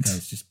 right.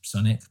 It's just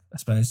Sonic, I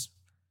suppose.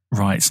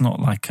 Right, it's not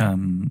like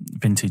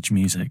vintage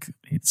music.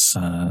 It's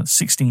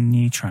 16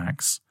 new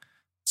tracks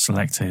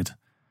selected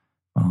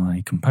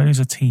by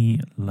composer T.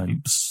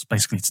 Lopes,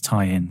 basically to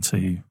tie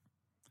into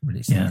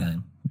releasing the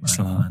game.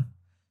 Right,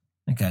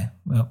 okay,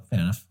 well, fair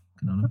enough.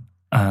 Good on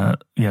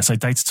them. So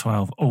Data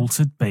 12,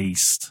 Altered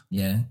Beast.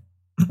 Yeah.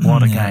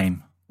 What a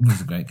game. It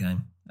was a great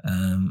game.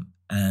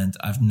 And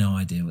I have no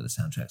idea what the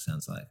soundtrack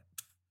sounds like.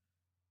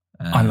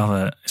 I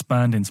love it. It's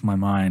burned into my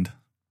mind.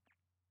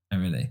 Oh,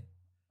 really?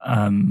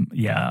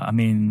 Yeah, I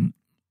mean,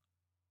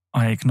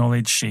 I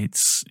acknowledge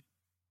it's...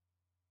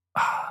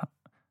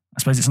 I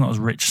suppose it's not as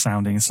rich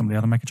sounding as some of the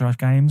other Mega Drive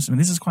games. I mean,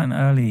 this is quite an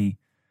early,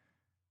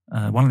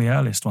 one of the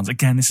earliest ones.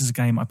 Again, this is a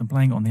game I've been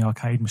playing it on the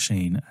arcade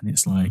machine, and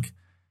it's like,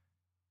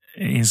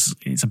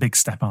 it's a big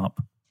step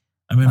up.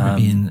 I remember it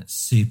being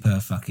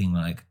super fucking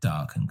like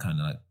dark and kind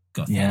of like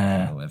gothic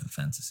or whatever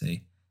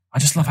fantasy. I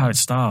just love how it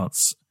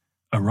starts.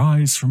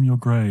 Arise from your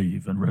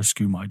grave and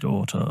rescue my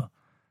daughter.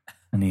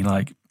 And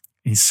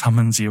he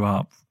summons you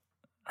up.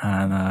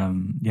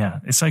 And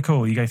it's so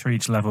cool. You go through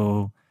each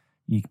level,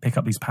 you pick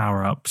up these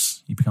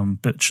power-ups, you become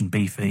butch and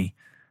beefy,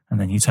 and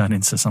then you turn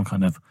into some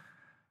kind of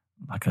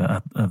like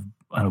a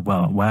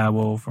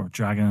werewolf or a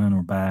dragon or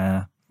a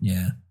bear.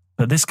 Yeah.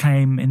 But this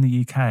came in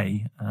the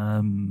UK.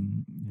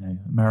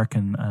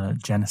 American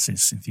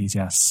Genesis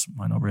enthusiasts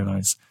might not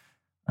realise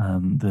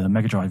the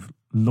Mega Drive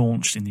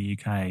launched in the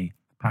UK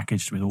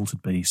packaged with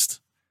Altered Beast.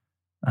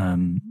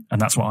 And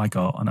that's what I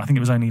got. And I think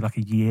it was only like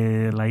a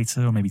year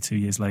later or maybe 2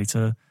 years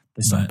later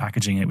they started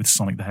packaging it with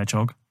Sonic the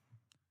Hedgehog.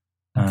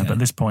 But at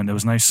this point, there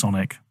was no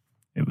Sonic.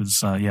 It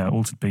was,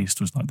 Altered Beast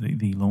was like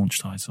the launch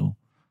title.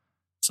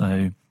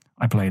 So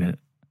I played it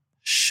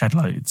shed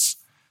loads.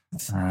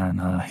 And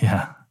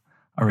I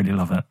really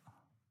love it.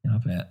 Yeah, I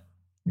bet.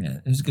 Yeah,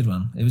 it was a good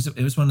one. It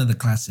was one of the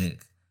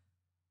classic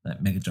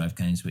like Mega Drive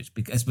games, which,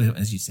 because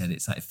as you said,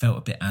 it's like it felt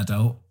a bit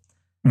adult.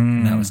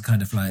 And that was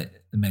kind of like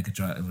the Mega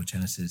Drive or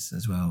Genesis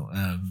as well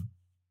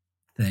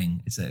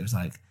thing. Is that it was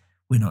like,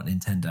 we're not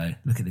Nintendo.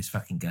 Look at this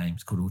fucking game.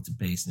 It's called Altered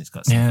Beast, and it's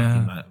got some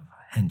fucking like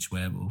hench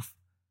werewolf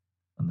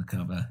on the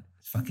cover.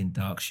 It's fucking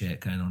dark shit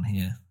going on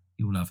here.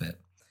 You'll love it.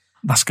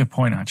 That's a good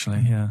point,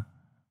 actually. Yeah,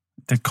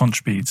 it did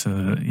contribute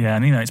to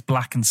and it's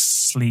black and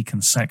sleek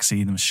and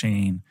sexy. The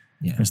machine,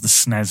 whereas the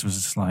SNES was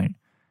just like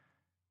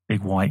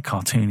big white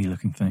cartoony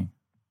looking thing.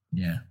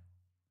 Yeah.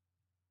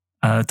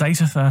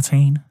 Data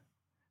 13,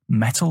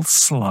 Metal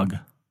Slug.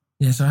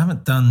 Yeah, so I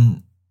haven't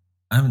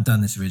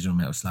done this original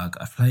Metal Slug.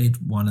 I've played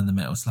one of the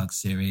Metal Slug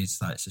series.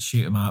 Like, it's a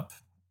shoot 'em up.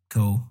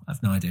 Cool.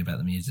 I've no idea about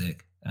the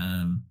music.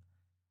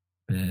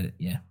 But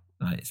yeah,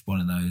 like, it's one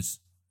of those.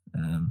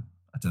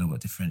 I don't know what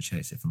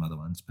differentiates it from other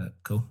ones, but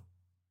cool.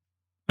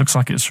 Looks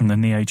like it's from the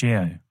Neo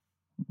Geo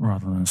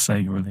rather than a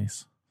Sega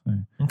release. So,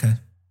 okay.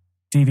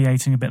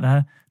 Deviating a bit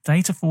there.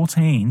 Data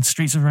 14,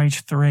 Streets of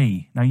Rage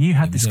 3. Now, you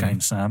had this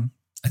game, Sam.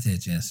 I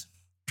did, yes.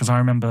 Because I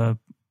remember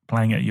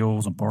playing it at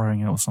yours or borrowing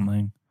it or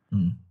something.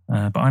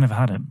 But I never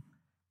had it.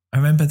 I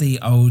remember the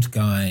old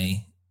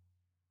guy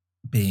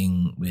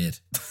being weird.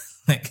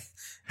 Like,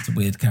 it's a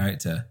weird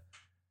character.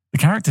 The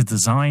character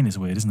design is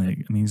weird, isn't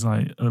it? I mean, he's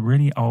like a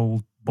really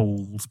old,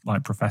 bald,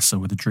 like professor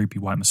with a droopy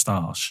white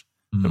moustache,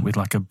 but with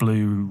like a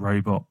blue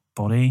robot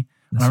body.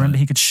 And I remember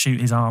he could shoot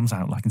his arms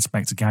out like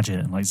Inspector Gadget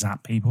and like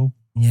zap people.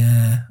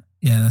 Yeah,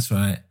 that's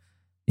right.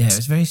 Yeah, it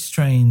was very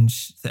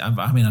strange.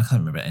 I mean, I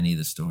can't remember any of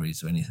the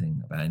stories or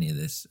anything about any of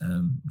this.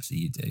 Obviously,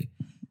 you do.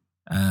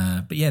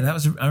 But yeah, that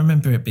was. I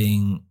remember it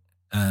being.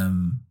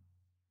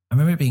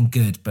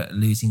 Good, but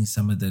losing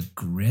some of the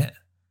grit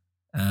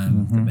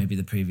that maybe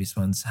the previous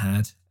ones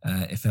had.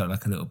 It felt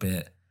like a little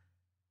bit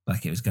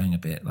like it was going a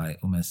bit like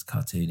almost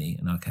cartoony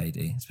and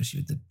arcadey,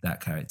 especially with that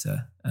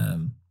character.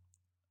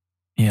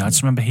 I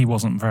just remember he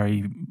wasn't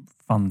very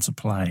fun to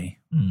play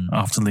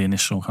after the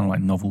initial kind of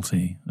like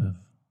novelty of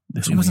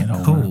this. It wasn't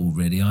cool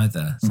really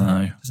either. So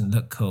no, it doesn't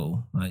look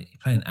cool. Like you're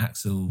playing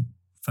Axel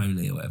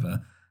Foley or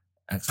whatever,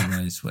 Axel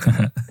Rose,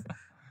 whatever,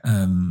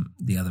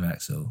 the other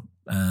Axel.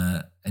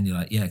 And you're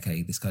like, yeah,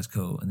 okay, this guy's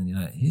cool. And then you're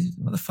like,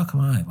 what the fuck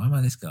am I? Why am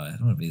I this guy? I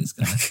don't want to be this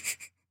guy.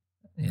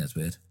 Yeah, it's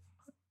weird.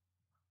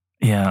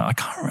 Yeah, I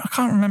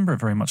can't remember it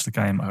very much. The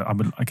game.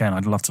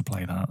 I'd love to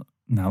play that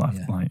now.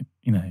 That like,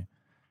 you know,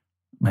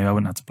 maybe I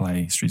wouldn't have to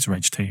play Streets of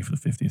Rage 2 for the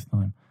 50th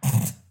time.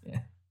 Yeah.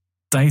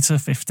 Data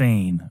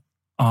 15,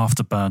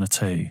 Afterburner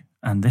 2,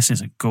 and this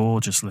is a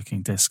gorgeous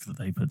looking disc that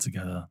they put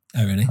together.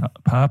 Oh, really?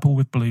 Purple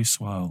with blue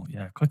swirl.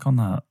 Yeah, click on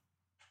that.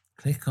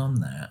 Click on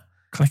that.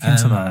 Click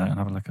into there and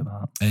have a look at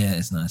that. Oh, yeah,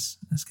 it's nice.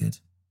 That's good.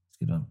 It's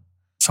a good one.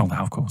 Sold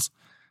out, of course.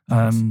 Do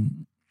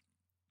you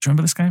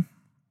remember this game?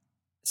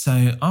 So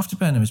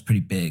Afterburner was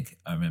pretty big,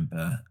 I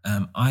remember.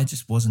 I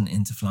just wasn't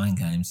into flying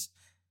games.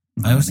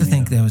 I also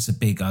think there was a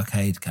big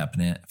arcade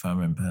cabinet, if I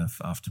remember,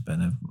 for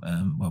Afterburner.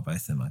 Well,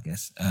 both of them, I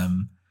guess.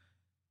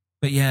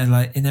 But yeah,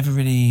 like it never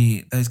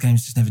really, those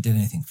games just never did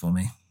anything for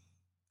me.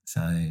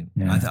 So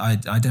yeah.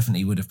 I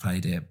definitely would have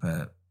played it,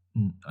 but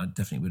I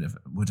definitely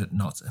would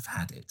not have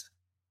had it.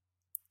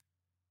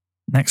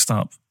 Next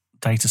up,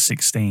 Data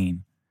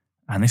 16.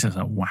 And this is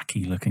a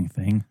wacky looking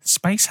thing.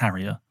 Space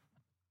Harrier.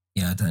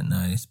 Yeah, I don't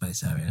know.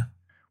 Space Harrier.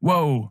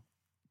 Whoa.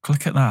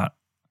 Click at that.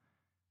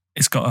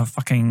 It's got a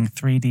fucking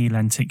 3D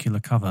lenticular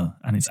cover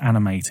and it's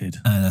animated.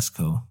 Oh, that's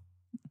cool.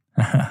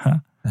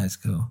 That's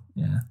cool.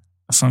 Yeah.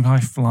 Some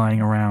guy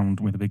flying around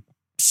with a big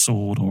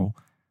sword, or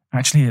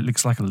actually it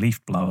looks like a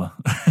leaf blower.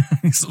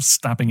 He's sort of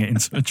stabbing it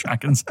into a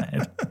dragon's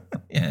head.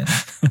 Yeah.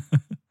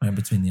 Right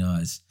between the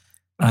eyes.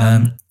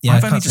 I've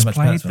only just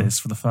played this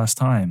for the first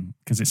time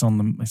because it's on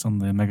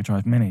the Mega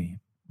Drive Mini.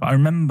 But I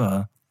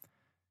remember,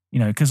 you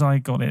know, because I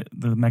got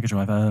the Mega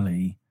Drive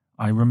early,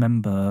 I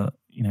remember,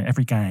 you know,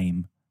 every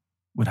game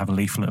would have a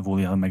leaflet of all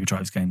the other Mega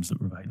Drive's games that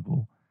were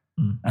available.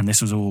 And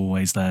this was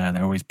always there.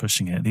 They're always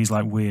pushing it. These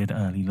like weird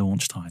early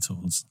launch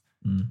titles.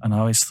 And I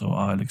always thought,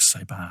 oh, it looks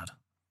so bad.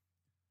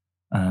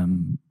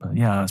 But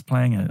yeah, I was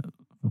playing it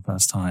for the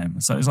first time.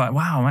 So it was like,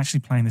 wow, I'm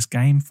actually playing this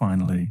game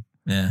finally.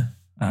 Yeah.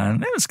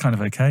 And it was kind of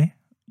okay.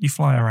 You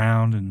fly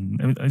around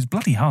and it was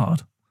bloody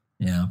hard.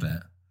 Yeah, I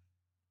bet.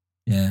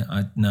 Yeah,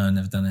 I've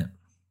never done it.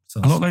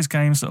 A lot of those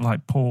games that are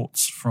like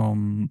ports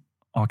from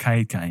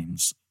arcade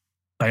games,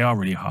 they are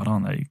really hard,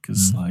 aren't they?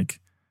 Because like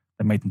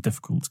they made them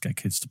difficult to get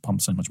kids to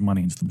pump so much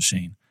money into the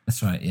machine.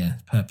 That's right, yeah.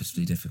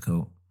 Purposely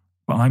difficult.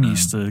 But I'm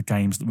used to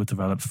games that were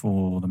developed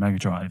for the Mega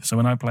Drive. So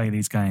when I play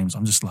these games,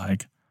 I'm just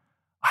like,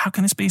 how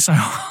can this be so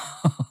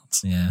hard?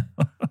 Yeah.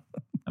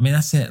 I mean,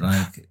 that's it.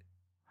 Like,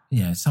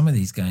 yeah, some of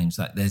these games,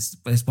 like there's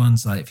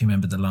ones like, if you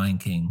remember The Lion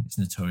King, it's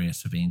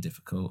notorious for being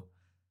difficult.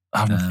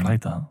 I've never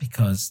played that.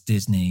 Because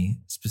Disney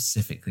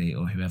specifically,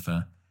 or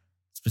whoever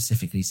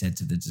specifically said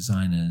to the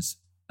designers,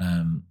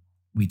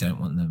 we don't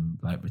want them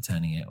like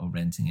returning it or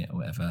renting it or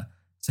whatever.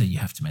 So you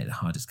have to make the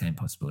hardest game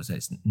possible. So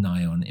it's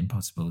nigh on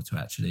impossible to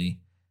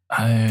actually.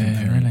 Oh,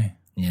 really?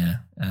 Yeah.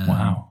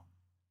 Wow.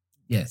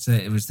 Yeah. So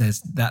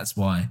that's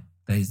why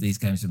these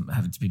games are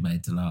having to be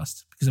made to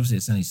last, because obviously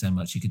it's only so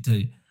much you could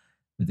do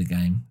with the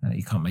game.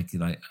 You can't make it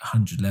like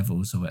 100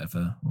 levels or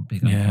whatever, or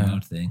big open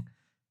world thing.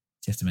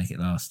 So you have to make it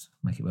last,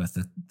 make it worth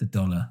the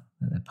dollar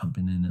that they're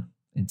pumping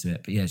into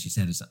it. But yeah, as you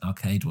said, it's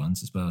arcade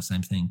ones as well.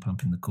 Same thing,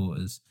 pumping the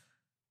quarters,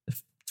 the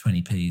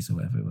 20p's or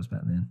whatever it was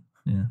back then.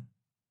 Yeah.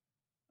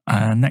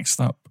 Next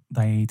up,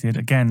 they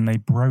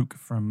broke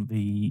from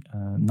the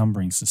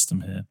numbering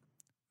system here.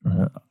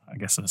 I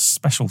guess a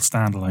special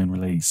standalone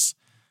release,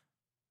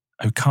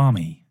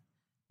 Okami.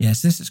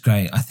 Yes, this is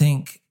great. I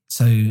think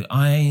so.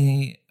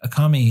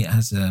 Akami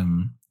has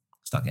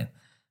start again.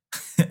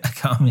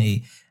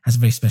 Akami has a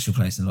very special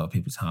place in a lot of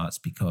people's hearts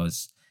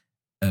because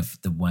of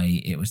the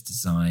way it was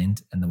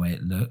designed and the way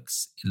it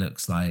looks. It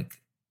looks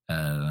like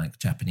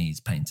Japanese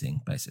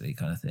painting, basically,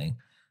 kind of thing.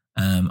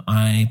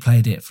 I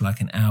played it for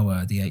like an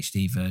hour, the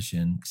HD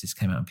version, because this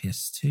came out on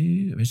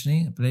PS2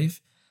 originally, I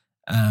believe.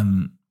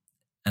 And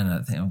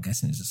I'm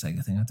guessing it's a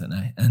Sega thing. I don't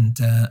know. And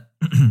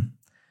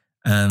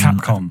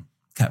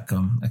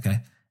Capcom. Okay.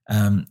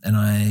 And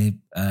I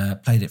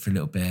played it for a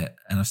little bit,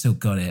 and I've still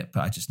got it,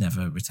 but I just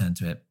never returned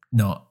to it.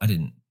 I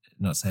didn't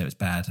say it was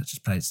bad. I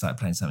just started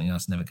playing something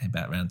else, never came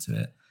back around to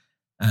it.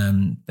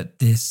 But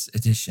this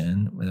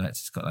edition, where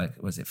it's got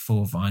like, was it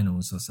 4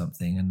 vinyls or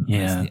something, and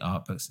the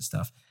art books and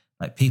stuff.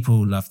 Like,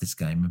 people love this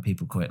game, and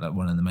people call it like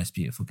one of the most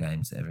beautiful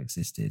games that ever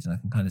existed, and I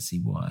can kind of see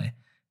why.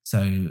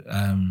 So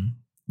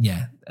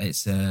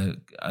it's a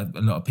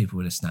lot of people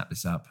would have snapped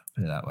this up,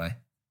 put it that way.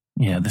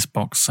 Yeah, this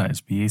box set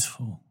is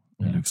beautiful.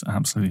 It looks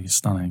absolutely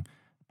stunning.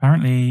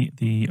 Apparently,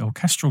 the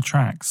orchestral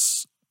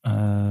tracks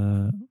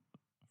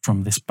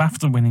from this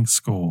BAFTA-winning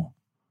score.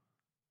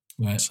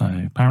 Right. So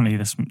apparently,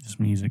 this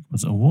music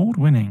was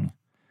award-winning.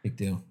 Big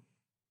deal.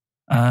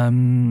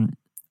 Then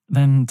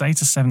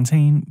Data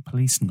 17,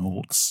 Police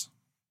Noughts.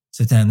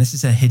 So Dan, this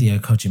is a Hideo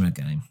Kojima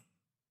game.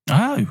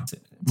 Oh,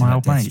 my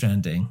old mate.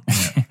 Stranding.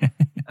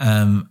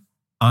 Yeah.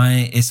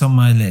 It's on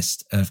my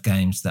list of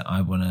games that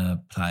I want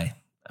to play.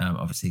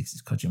 Obviously, because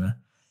it's Kojima.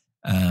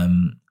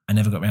 I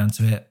never got around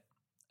to it,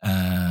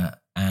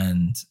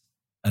 and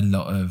a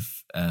lot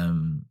of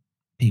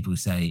people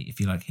say if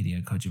you like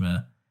Hideo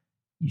Kojima,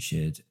 you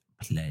should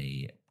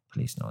play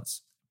Police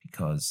Noughts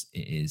because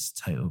it is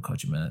total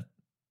Kojima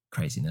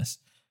craziness.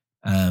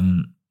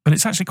 But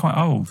it's actually quite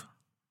old.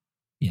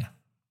 Yeah.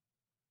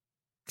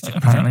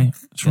 Apparently,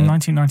 it's from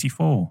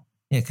 1994.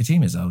 Yeah,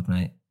 Kojima's old,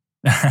 mate.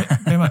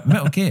 Very much.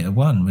 Metal Gear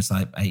 1 was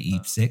like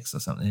 86 or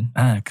something.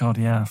 Oh God,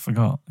 yeah, I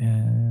forgot.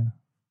 Yeah.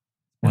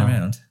 Been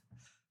around.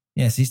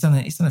 Yes, he's done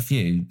a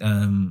few,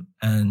 so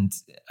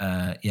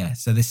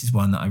this is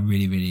one that I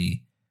really,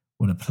 really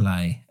want to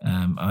play.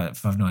 I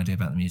have no idea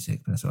about the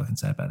music, but that's all I can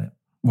say about it.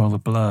 Well, the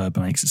blurb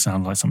makes it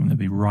sound like something that'd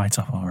be right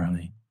up our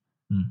alley.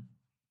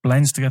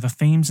 Blends together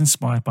themes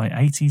inspired by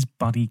 80s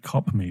buddy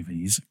cop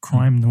movies,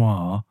 crime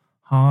noir,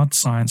 hard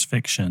science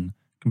fiction,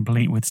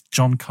 complete with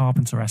John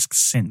Carpenter-esque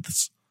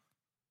synths.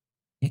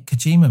 Yeah,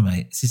 Kojima,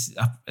 mate.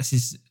 This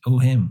is all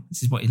him.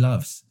 This is what he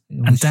loves.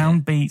 And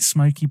downbeat,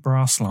 smoky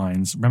brass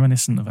lines,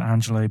 reminiscent of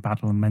Angelo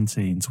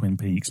Badalamenti in Twin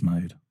Peaks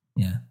mode.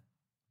 Yeah.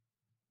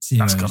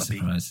 That's got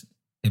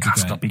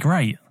to be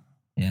great.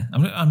 Yeah.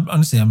 I'm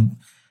honestly,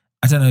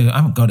 I don't know. I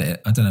haven't got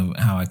it. I don't know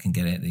how I can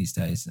get it these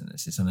days. And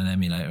it's on an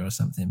emulator or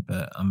something,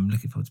 but I'm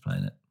looking forward to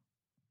playing it.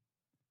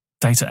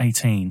 Data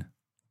 18.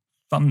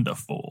 Thunder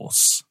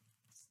Force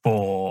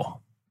 4.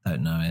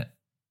 Don't know it.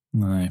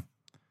 No.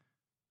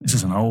 This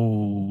is an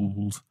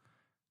old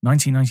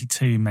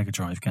 1992 Mega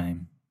Drive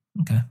game.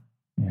 Okay.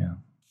 Yeah.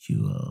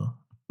 Sure.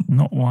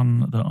 Not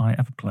one that I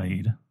ever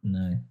played.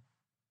 No.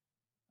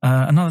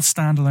 Another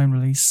standalone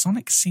release,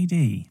 Sonic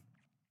CD.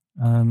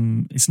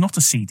 It's not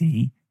a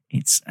CD.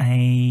 It's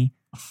a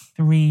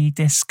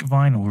 3-disc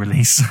vinyl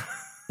release.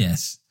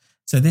 Yes.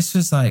 So this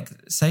was like,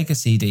 Sega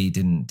CD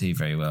didn't do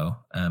very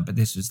well, but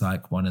this was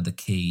like one of the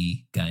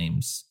key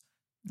games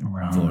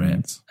for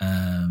it.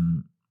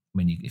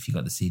 If you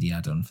got the CD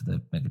add-on for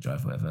the Mega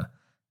Drive or whatever.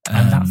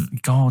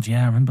 God,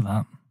 yeah, I remember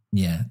that.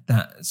 Yeah,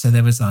 so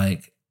there was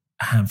like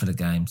a handful of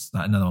games.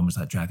 Like another one was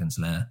like Dragon's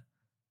Lair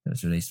that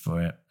was released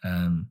for it,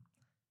 and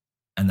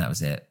that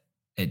was it.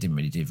 It didn't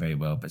really do very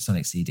well, but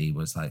Sonic CD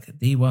was like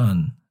the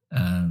one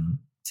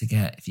to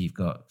get if you've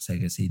got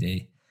Sega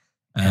CD.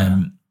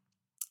 And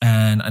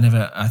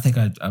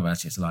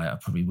actually it's a lie. I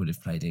probably would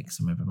have played it because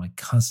I remember my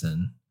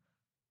cousin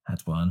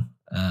had one,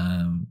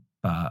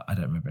 but I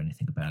don't remember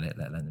anything about it,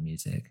 let alone the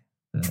music.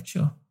 But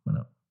sure, why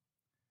not?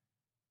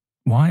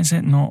 Why is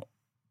it not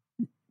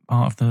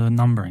part of the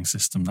numbering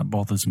system that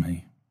bothers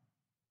me?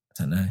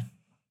 I don't know.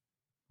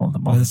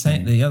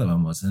 The other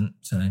one wasn't,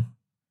 so...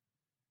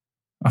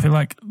 I feel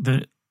like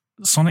the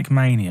Sonic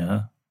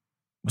Mania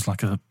was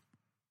like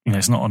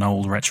it's not an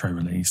old retro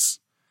release,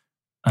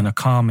 and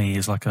Okami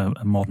is like a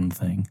modern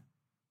thing.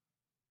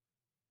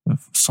 But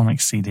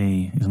Sonic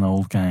CD is an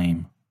old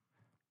game.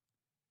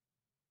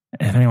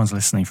 If anyone's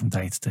listening from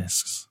Data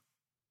Discs,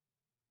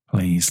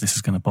 please, this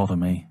is going to bother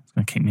me. It's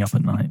going to keep me up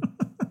at night.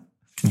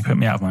 Can you put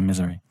me out of my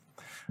misery?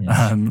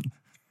 Yes.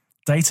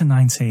 Data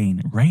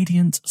 19,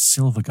 Radiant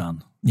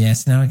Silvergun.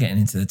 Yes, now we're getting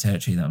into the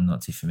territory that I'm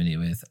not too familiar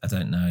with. I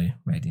don't know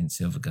Radiant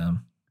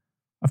Silvergun.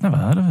 I've never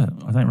heard of it.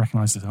 I don't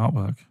recognise the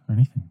artwork or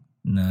anything.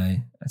 No,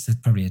 it's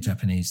probably a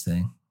Japanese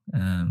thing.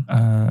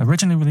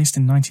 Originally released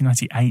in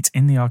 1998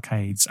 in the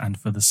arcades and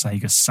for the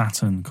Sega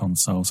Saturn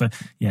console. So,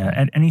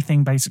 yeah,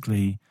 anything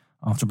basically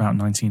after about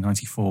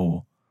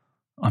 1994,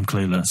 I'm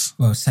clueless.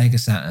 Well, Sega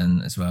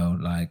Saturn as well,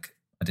 like,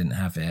 I didn't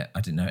have it.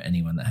 I didn't know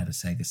anyone that had a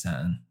Sega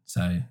Saturn.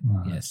 So,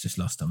 yeah, it's just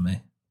lost on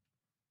me.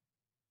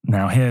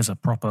 Now, here's a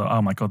proper,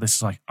 oh my God, this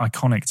is like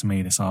iconic to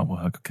me, this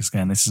artwork, because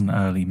again, this is an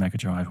early Mega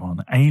Drive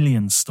one.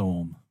 Alien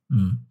Storm.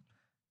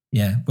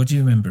 Yeah, what do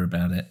you remember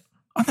about it?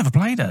 I've never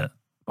played it,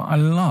 but I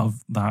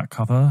love that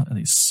cover, and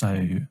it's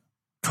so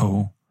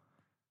cool.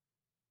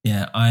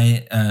 Yeah,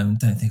 I don't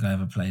think I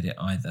ever played it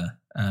either.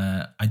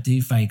 I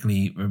do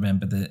vaguely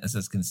remember as I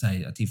was going to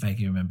say, I do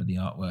vaguely remember the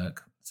artwork,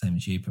 same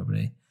as you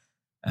probably.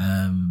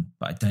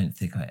 But I don't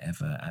think I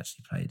ever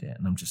actually played it.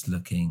 And I'm just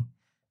looking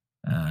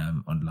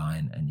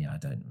online, and yeah, I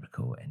don't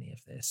recall any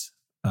of this.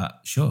 But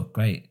sure,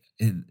 great.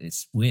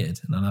 It's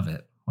weird, and I love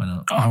it. Why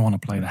not? I want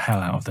to play the hell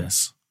out of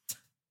this.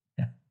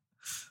 Yeah.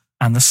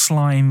 And the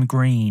slime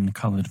green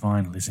coloured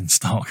vinyl is in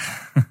stock.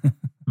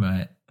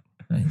 Right.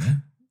 There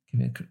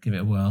you go. Give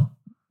it a whirl.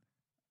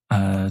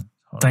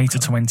 Data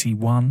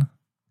 21.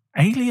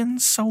 Alien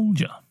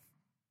Soldier.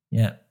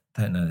 Yeah,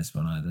 don't know this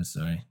one either,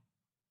 sorry.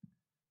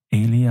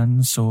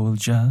 Alien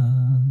Soldier.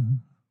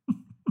 Do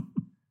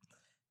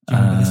you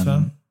remember this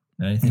one?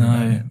 Know anything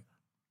about it?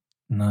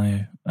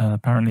 No.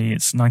 Apparently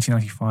it's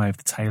 1995,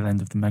 the tail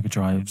end of the Mega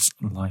Drive's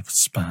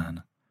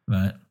lifespan.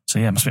 Right. So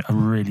yeah, it must be a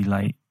really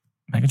late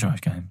Mega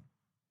Drive game.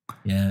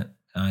 Yeah,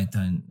 I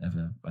don't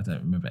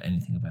remember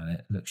anything about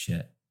it. It looks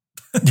shit.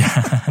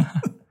 Yeah.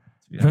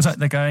 It feels like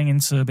they're going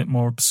into a bit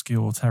more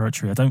obscure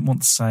territory. I don't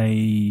want to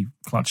say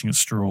clutching at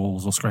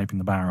straws or scraping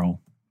the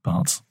barrel,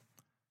 but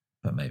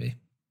maybe.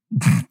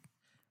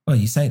 Well,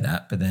 you say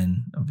that, but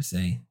then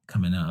obviously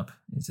coming up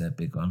is a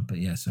big one. But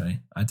yeah,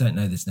 sorry. I don't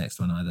know this next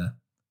one either.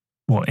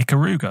 What,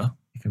 Ikaruga?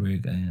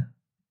 Ikaruga, yeah.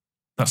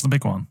 That's the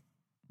big one?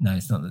 No,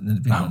 it's not.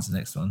 The big one's the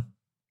next one.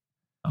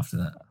 After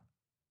that.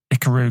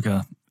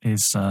 Ikaruga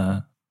is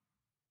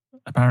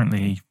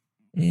apparently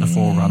the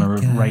forerunner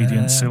of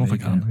Radiant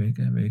Silvergun.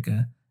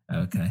 Ikaruga.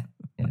 Oh, okay.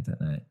 Yeah, I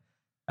don't know.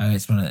 Oh,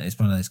 it's one of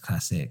those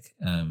classic,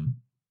 the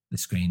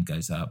screen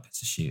goes up,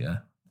 it's a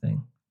shooter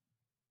thing.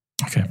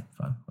 Okay. Yeah,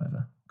 fine,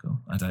 whatever.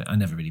 Cool. I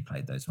never really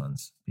played those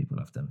ones. People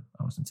loved them.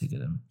 I wasn't too good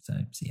at them. So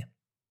yeah.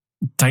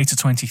 Data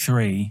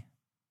 23.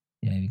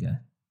 Yeah, here we go.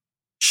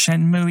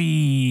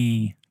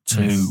 Shenmue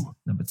 2. Yes,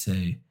 number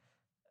 2.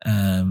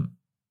 I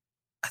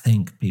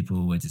think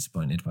people were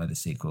disappointed by the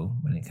sequel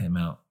when it came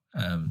out,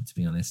 to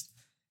be honest.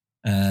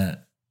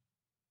 But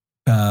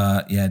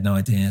yeah, no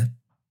idea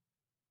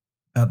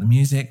about the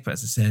music. But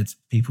as I said,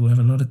 people have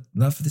a lot of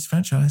love for this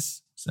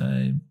franchise.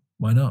 So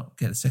why not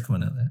get the second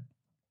one out there?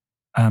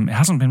 It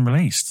hasn't been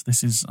released.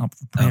 This is up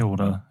for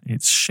pre-order.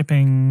 It's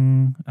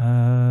shipping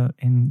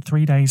in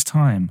 3 days'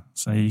 time.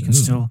 So you can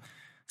still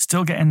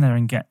get in there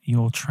and get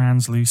your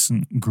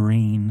translucent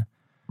green.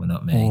 Well,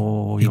 not me.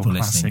 Or people your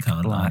listening classic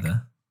can't black.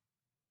 either.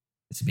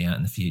 This will be out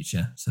in the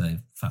future. So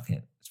fuck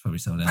it. It's probably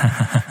sold out.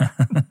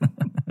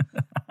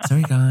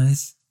 Sorry,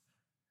 guys.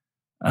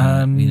 We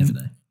never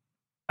know.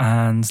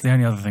 And the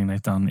only other thing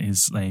they've done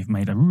is they've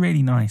made a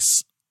really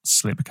nice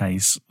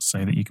slipcase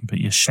so that you can put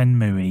your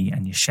Shenmue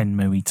and your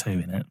Shenmue 2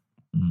 in it.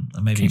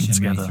 Or maybe Keep them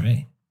Shenmue together.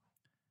 3.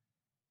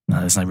 No,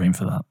 there's no room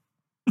for that.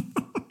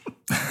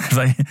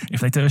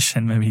 if they do a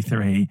Shenmue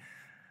 3,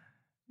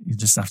 you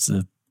just have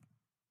to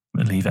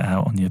leave it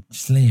out on your...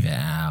 Just leave it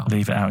out.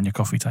 Leave it out on your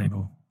coffee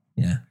table.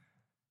 Yeah.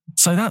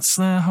 So that's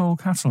their whole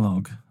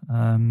catalogue.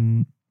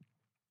 Sam,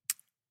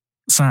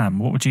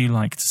 what would you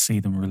like to see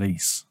them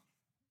release?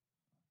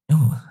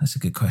 Oh, that's a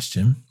good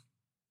question.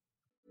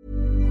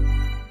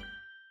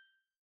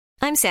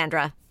 I'm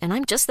Sandra, and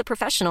I'm just the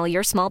professional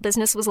your small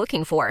business was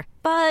looking for.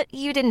 But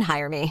you didn't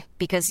hire me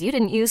because you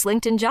didn't use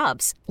LinkedIn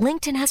Jobs.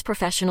 LinkedIn has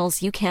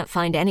professionals you can't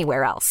find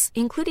anywhere else,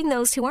 including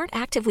those who aren't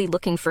actively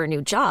looking for a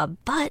new job,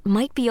 but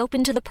might be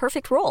open to the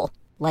perfect role,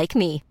 like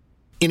me.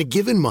 In a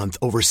given month,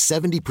 over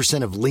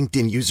 70% of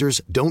LinkedIn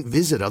users don't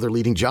visit other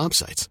leading job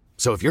sites.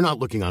 So if you're not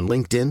looking on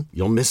LinkedIn,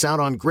 you'll miss out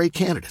on great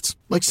candidates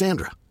like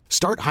Sandra.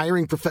 Start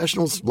hiring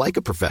professionals like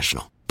a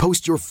professional.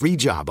 Post your free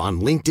job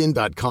on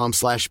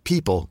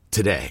linkedin.com/people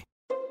today.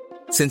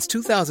 Since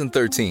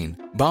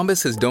 2013,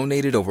 Bombas has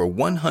donated over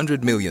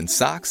 100 million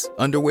socks,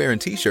 underwear,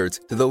 and T-shirts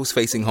to those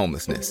facing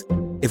homelessness.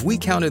 If we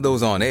counted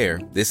those on air,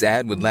 this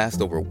ad would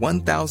last over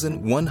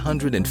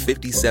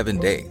 1,157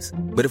 days.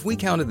 But if we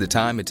counted the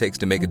time it takes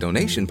to make a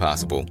donation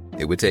possible,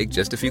 it would take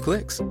just a few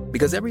clicks.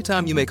 Because every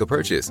time you make a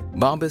purchase,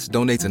 Bombas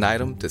donates an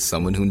item to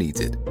someone who needs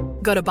it.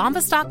 Go to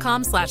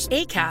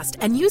bombas.com/ACAST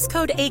and use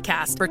code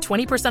ACAST for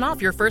 20% off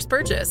your first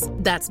purchase.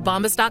 That's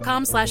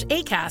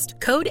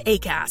bombas.com/ACAST, code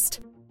ACAST.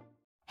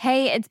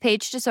 Hey, it's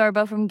Paige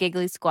DeSorbo from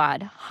Giggly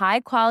Squad. High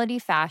quality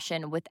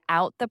fashion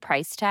without the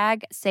price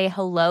tag. Say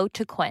hello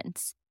to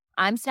Quince.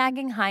 I'm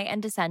snagging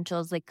high-end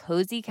essentials like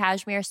cozy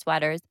cashmere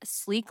sweaters,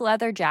 sleek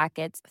leather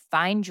jackets,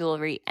 fine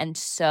jewelry, and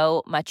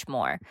so much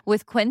more.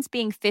 With Quince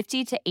being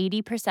 50 to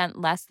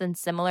 80% less than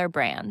similar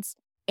brands.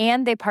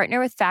 And they partner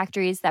with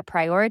factories that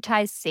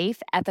prioritize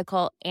safe,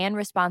 ethical, and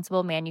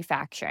responsible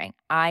manufacturing.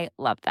 I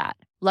love that.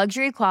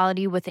 Luxury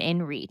quality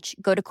within reach.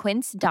 Go to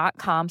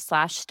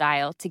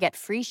quince.com/style to get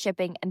free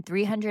shipping and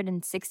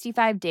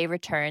 365-day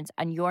returns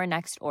on your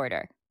next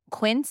order.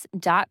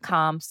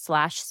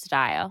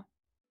 Quince.com/style.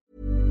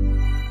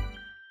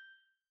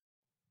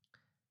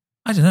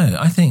 I don't know.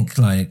 I think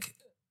like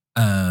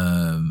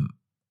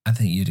I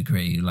think you'd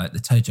agree. Like the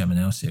Toe Jam and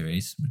Earl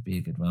series would be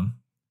a good one.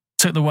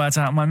 Took the words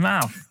out of my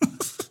mouth.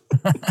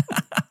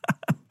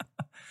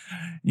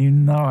 You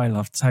know I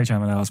love Toe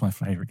Jam and Earl. It's my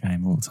favourite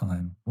game of all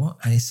time. What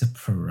a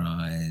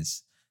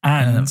surprise.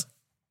 And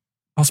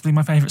possibly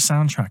my favourite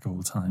soundtrack of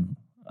all time.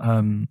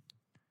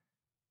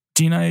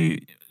 Do you know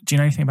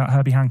anything about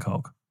Herbie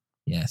Hancock?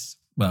 Yes.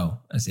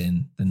 Well, as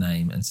in the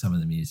name and some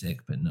of the music,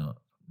 but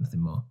nothing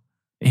more.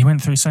 He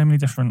went through so many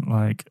different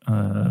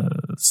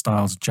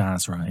styles of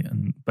jazz, right?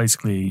 And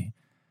basically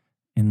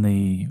in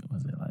the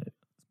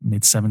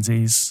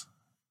mid-70s?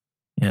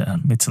 Yeah,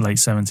 mid to late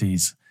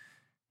 70s,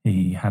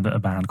 he had a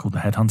band called the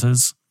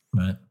Headhunters.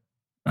 Right.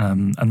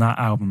 And that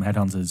album,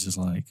 Headhunters, is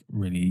like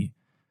really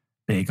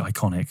big,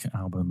 iconic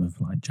album of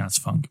like jazz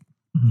funk.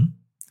 Mm-hmm.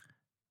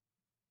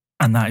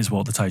 And that is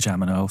what the Toe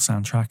Jam and Earl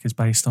soundtrack is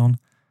based on.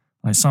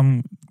 Like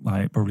some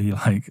probably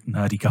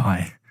nerdy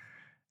guy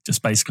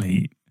just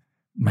basically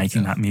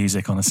making that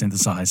music on a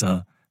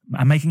synthesizer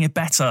and making it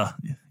better.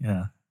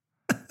 Yeah.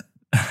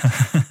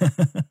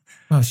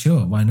 Well,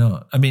 sure, why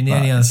not? I mean, the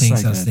only other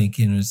things I was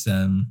thinking was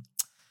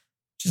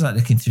just like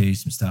looking through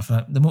some stuff.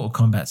 Like the Mortal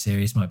Kombat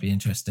series might be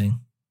interesting.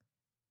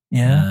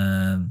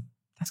 Yeah.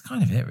 That's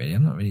kind of it, really.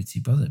 I'm not really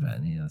too bothered about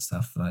any other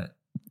stuff. Like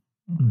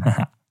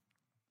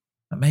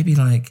maybe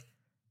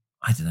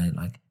I don't know,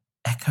 like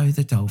Echo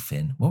the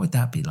Dolphin. What would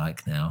that be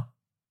like now?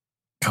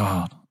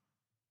 God.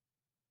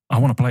 I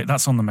want to play it.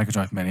 That's on the Mega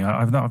Drive Mini.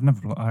 I've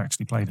never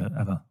actually played it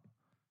ever.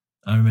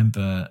 I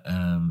remember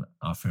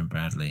Arthur and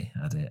Bradley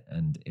had it,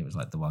 and it was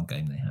like the one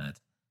game they had.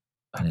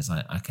 And it's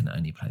like, I can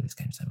only play this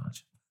game so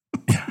much.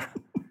 Yeah.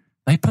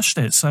 They pushed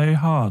it so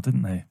hard,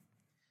 didn't they?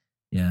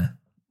 Yeah,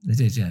 they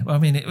did, yeah. Well, I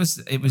mean, it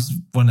was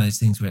one of those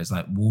things where it's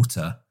like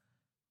water.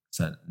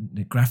 So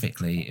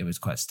graphically, it was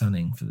quite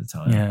stunning for the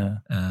time. Yeah.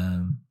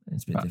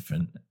 It's a bit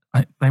different.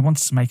 They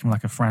wanted to make him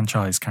like a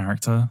franchise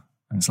character.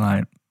 And it's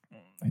like,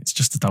 it's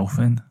just a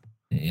dolphin.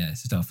 Yeah,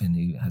 it's a dolphin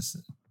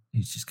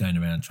who's just going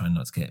around trying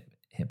not to get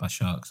hit by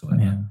sharks or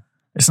whatever. Yeah.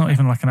 It's not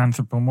even like an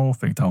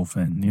anthropomorphic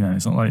dolphin. You know,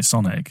 it's not like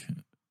Sonic.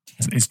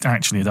 It's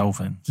actually a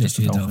dolphin. It's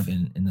literally a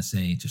dolphin in the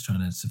sea, just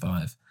trying to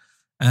survive.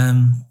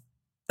 That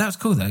was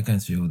cool, though, going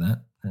through all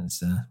that.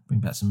 Let's bring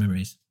back some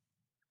memories.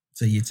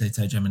 So you'd say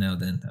Toe Jam and Earl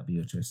then? That'd be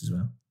your choice as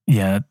well.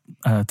 Yeah,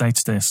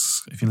 Data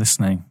Discs, if you're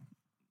listening,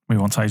 we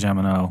want Toe Jam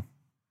and Earl.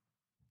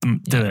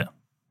 Do it.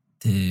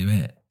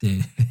 Do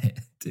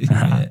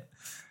it.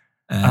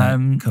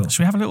 Cool. Should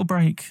we have a little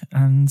break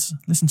and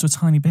listen to a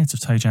tiny bit of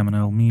Toe Jam and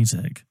Earl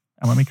music?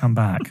 And when we come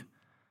back,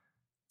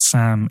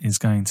 Sam is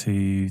going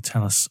to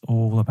tell us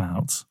all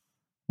about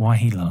why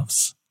he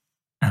loves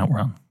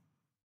Outrun.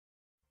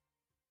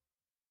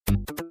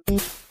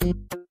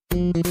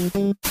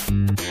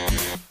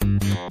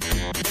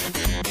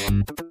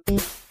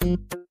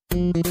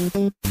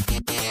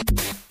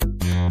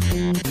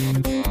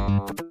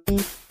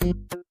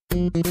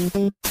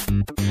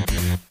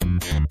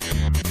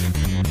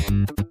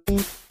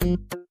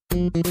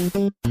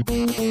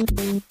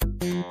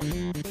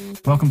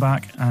 Welcome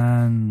back,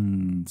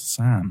 and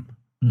Sam,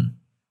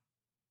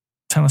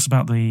 tell us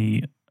about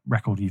the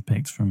record you've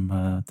picked from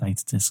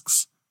Data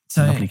Discs'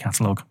 lovely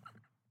catalogue.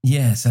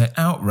 Yeah, so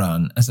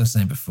Outrun, as I was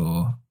saying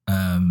before,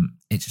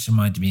 it just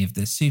reminded me of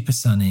the super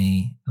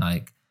sunny,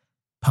 like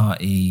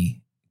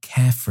party,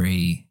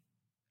 carefree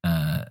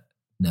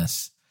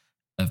ness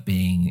of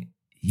being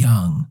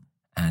young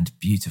and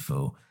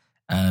beautiful.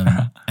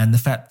 And the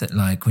fact that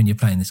like when you're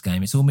playing this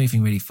game, it's all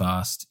moving really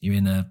fast. You're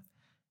in a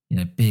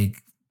big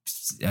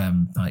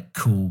like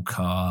cool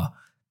car,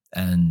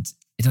 and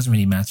it doesn't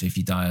really matter if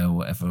you die or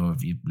whatever, or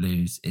if you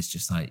lose. It's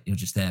just like you're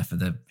just there for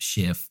the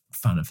sheer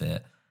fun of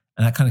it.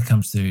 And that kind of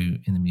comes through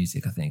in the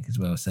music, I think, as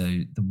well. So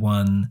the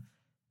one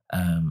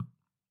kind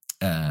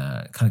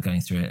of going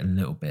through it a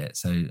little bit.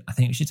 So I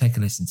think we should take a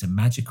listen to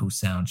Magical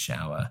Sound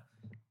Shower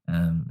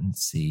and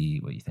see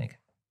what you think.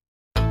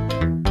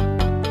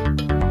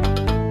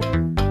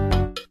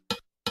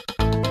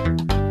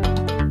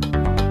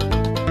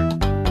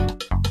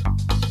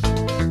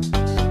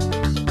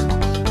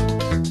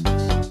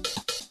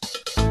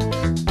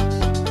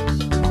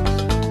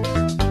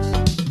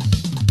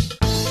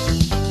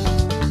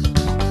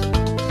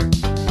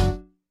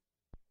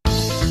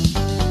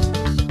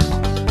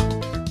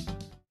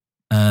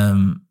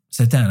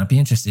 So Dan, I'd be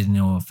interested in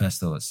your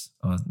first thoughts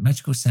on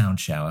Magical Sound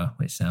Shower,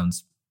 which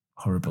sounds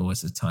horrible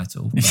as a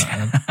title. But,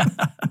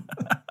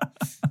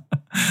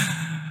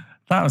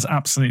 that was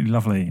absolutely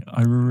lovely.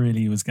 I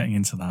really was getting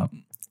into that.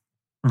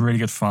 Really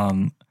good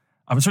fun.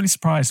 I was really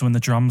surprised when the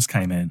drums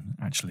came in,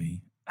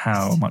 actually,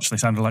 how much they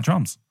sounded like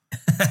drums.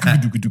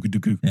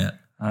 Yeah.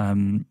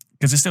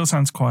 Because it still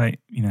sounds quite,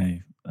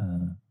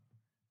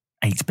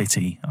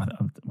 8-bitty.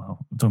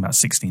 Well, I'm talking about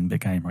 16-bit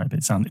game, right? But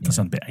it does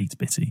sound a bit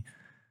 8-bitty.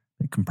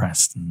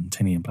 Compressed and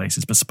tinny in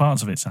places, but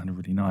parts of it sounded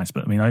really nice.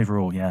 But I mean,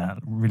 overall, yeah,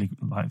 really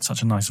like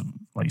such a nice,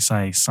 like you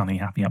say, sunny,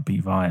 happy,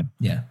 upbeat vibe.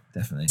 Yeah,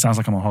 definitely. Sounds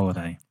like I'm on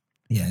holiday.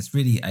 Yeah, it's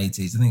really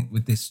 80s. I think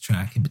with this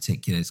track in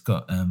particular, it's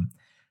got I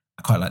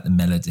quite like the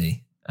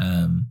melody.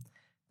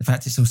 The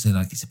fact it's also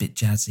like it's a bit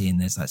jazzy and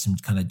there's like some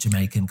kind of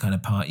Jamaican kind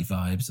of party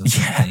vibes or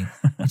something.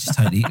 It just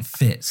totally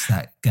fits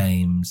that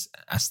game's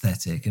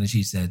aesthetic. And as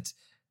you said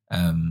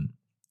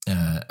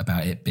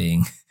about it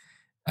being,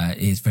 it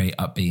is very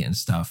upbeat and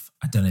stuff.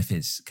 I don't know if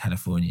it's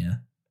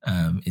California.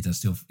 It does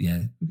still,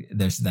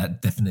 there's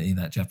definitely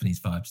that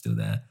Japanese vibe still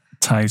there.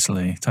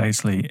 Totally.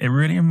 It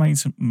really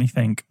makes me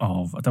think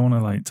of, I don't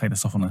want to like take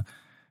this off on a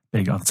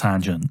big other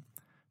tangent,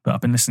 but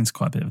I've been listening to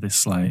quite a bit of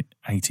this like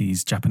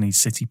 80s Japanese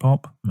city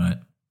pop. Right.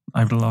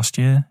 Over the last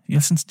year. Do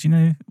you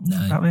know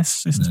about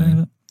this? Listen to any of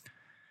it?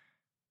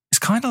 It's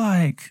kind of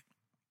like,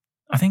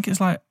 I think it's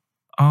like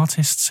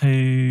artists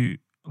who,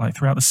 like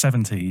throughout the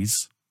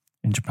 70s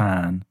in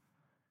Japan,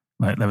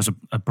 like there was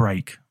a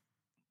break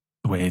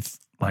with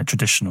like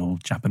traditional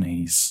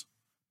Japanese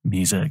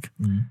music.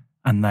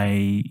 And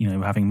they,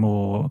 were having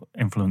more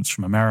influence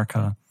from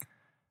America,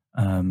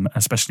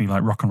 especially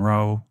like rock and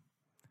roll.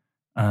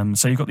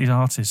 So you've got these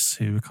artists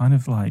who are kind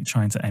of like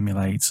trying to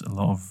emulate a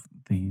lot of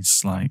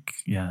these like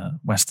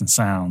Western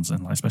sounds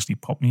and like especially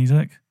pop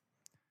music,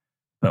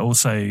 but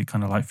also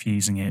kind of like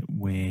fusing it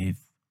with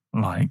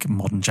like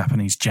modern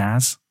Japanese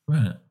jazz.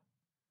 Right.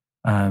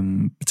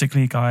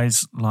 Particularly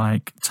guys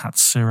like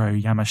Tatsuro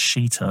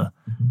Yamashita,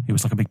 who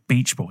was like a big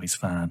Beach Boys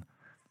fan.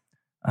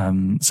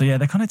 So they're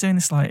kind of doing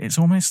this like it's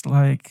almost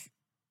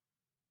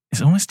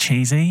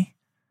cheesy.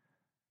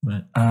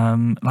 Right.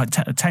 Like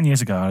 10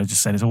 years ago, I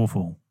just said it's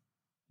awful.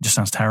 It just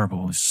sounds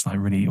terrible. It's just like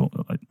really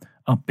like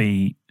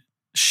upbeat,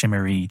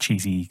 shimmery,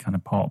 cheesy kind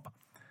of pop.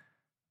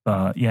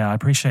 But I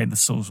appreciate the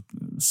sort of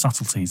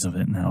subtleties of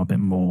it now a bit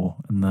more,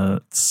 and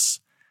that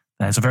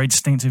there's a very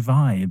distinctive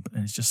vibe.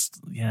 And it's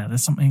just,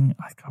 there's something,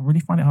 I really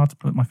find it hard to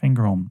put my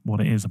finger on what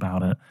it is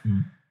about it.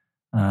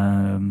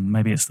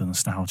 Maybe it's the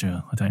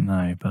nostalgia, I don't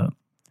know, but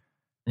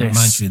it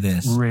reminds you of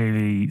this.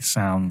 Really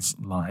sounds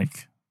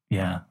like,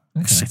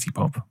 city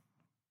pop.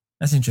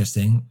 That's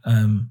interesting.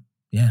 I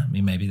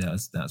mean, maybe that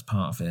was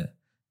part of it.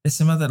 There's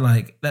some other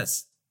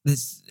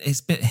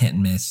it's a bit hit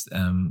and miss.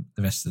 The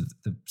rest of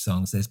the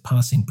songs, there's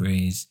Passing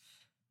Breeze,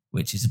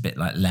 which is a bit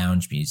like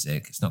lounge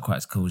music. It's not quite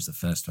as cool as the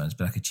first ones,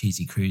 but like a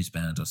cheesy cruise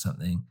band or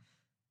something.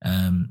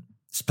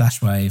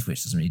 Splash Wave,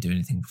 which doesn't really do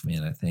anything for me,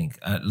 I don't think.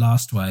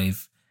 Last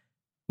Wave,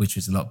 which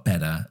was a lot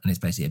better, and it's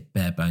basically a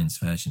bare bones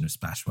version of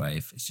Splash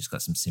Wave. It's just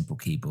got some simple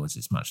keyboards.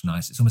 It's much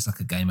nicer. It's almost like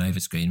a game over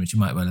screen, which it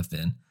might well have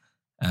been.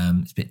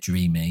 It's a bit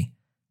dreamy.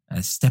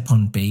 Step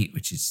on Beat,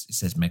 it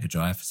says Mega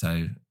Drive,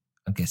 so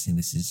I'm guessing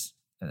this is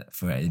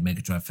for a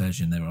Mega Drive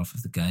version they're off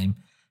of the game,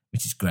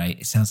 which is great.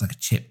 It sounds like a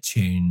chip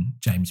tune,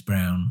 James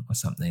Brown or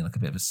something, like a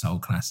bit of a soul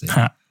classic.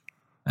 I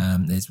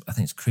think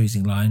it's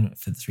Cruising Line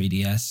for the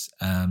 3DS,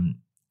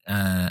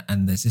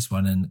 and there's this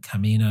one in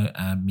Camino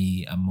a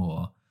Mi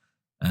Amor.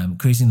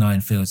 Cruising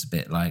Line feels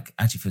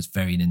feels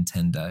very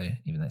Nintendo,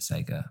 even though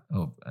Sega,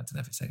 or I don't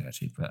know if it's Sega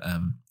actually, but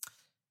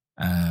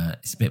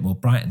it's a bit more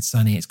bright and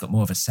sunny. It's got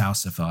more of a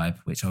salsa vibe,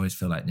 which I always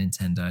feel like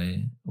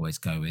Nintendo always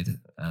go with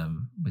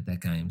their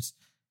games.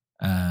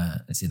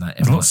 It's like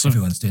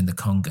everyone's doing the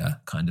conga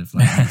kind of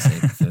like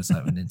music. It feels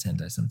like with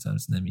Nintendo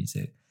sometimes in their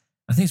music.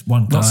 I think it's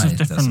one guy that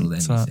does all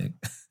their music.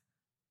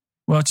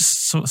 Well, I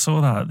just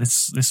saw that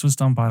this was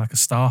done by like a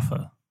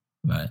staffer,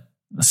 right?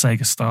 A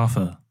Sega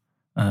staffer.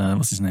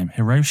 What's his name?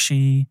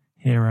 Hiroshi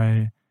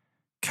Hiro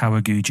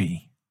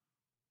Kawaguchi.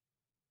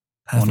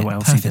 I wonder what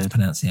else he did.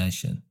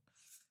 Pronunciation.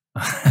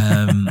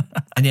 And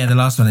the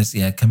last one is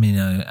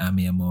Camino a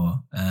Mi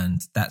Amor,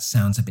 and that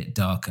sounds a bit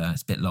darker.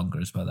 It's a bit longer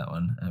as well, that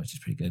one, which is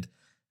pretty good.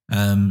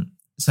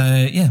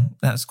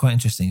 That's quite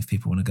interesting. If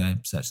people want to go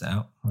search that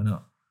out, why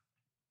not?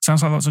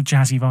 Sounds like lots of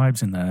jazzy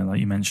vibes in there, like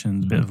you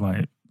mentioned, a bit of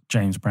like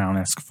James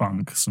Brown-esque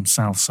funk, some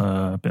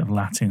salsa, a bit of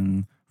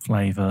Latin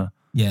flavour.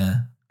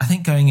 Yeah, I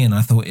think going in,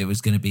 I thought it was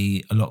going to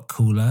be a lot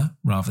cooler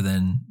rather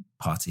than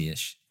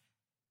party-ish,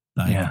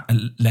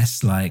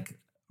 less like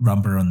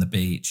rumba on the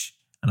beach.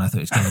 And I thought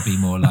it was going to be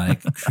more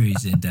like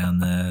cruising down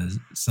the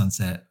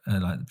Sunset,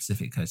 like the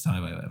Pacific Coast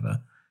Highway or whatever,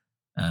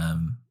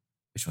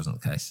 which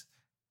wasn't the case.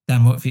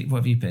 Dan, what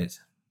have you picked?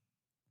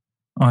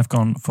 I've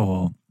gone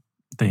for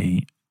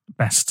the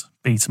best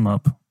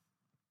beat-em-up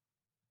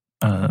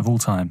of all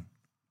time,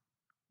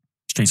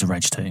 Streets of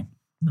Rage 2.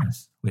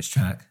 Nice. Which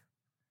track?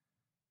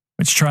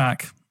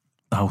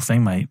 The whole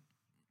thing, mate.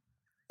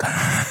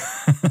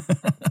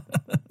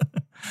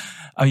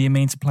 Oh, you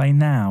mean to play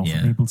now for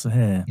people to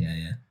hear?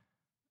 Yeah.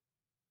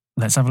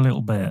 Let's have a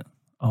little bit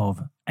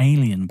of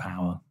Alien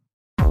Power.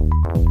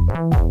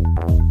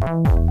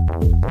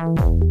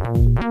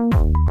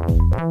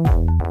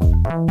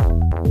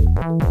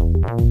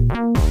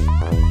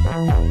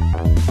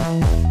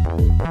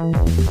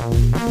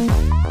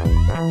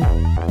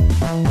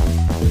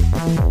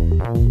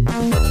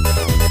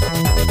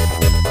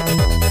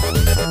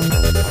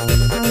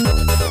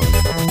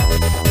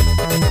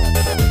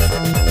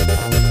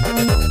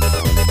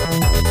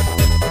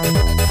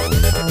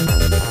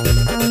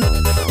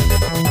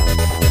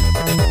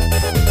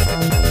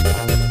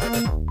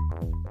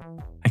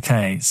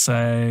 Okay,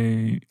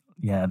 so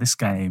this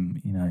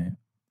game,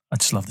 I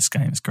just love this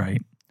game. It's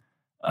great.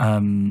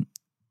 The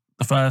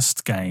the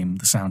first game,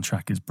 the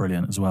soundtrack is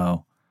brilliant as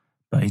well,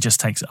 but he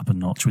just takes it up a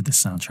notch with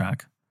this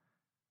soundtrack.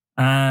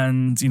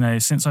 And, you know,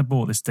 since I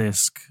bought this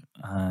disc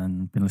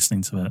and been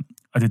listening to it,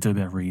 I did do a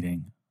bit of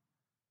reading.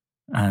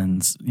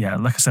 And yeah,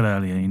 like I said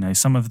earlier, you know,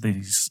 some of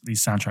these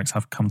soundtracks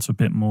have come to a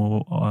bit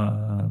more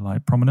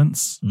like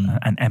prominence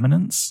and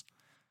eminence.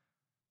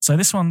 So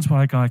this one's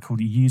by a guy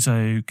called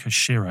Yuzo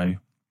Koshiro.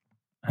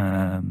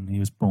 He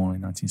was born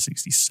in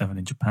 1967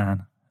 in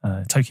Japan,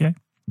 Tokyo.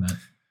 Right.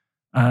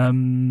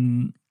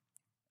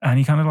 And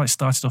he kind of like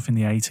started off in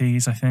the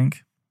 80s, I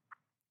think.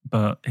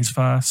 But his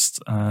first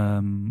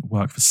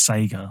work for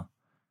Sega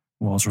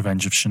was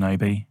Revenge of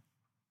Shinobi.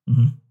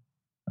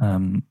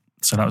 Mm-hmm.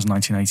 So that was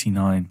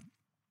 1989.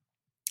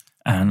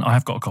 And I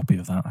have got a copy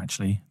of that,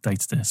 actually,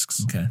 data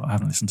discs. Okay. But I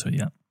haven't listened to it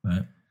yet.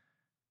 Right.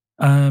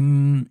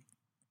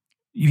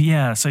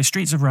 Yeah, so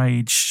Streets of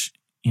Rage,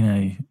 you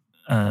know,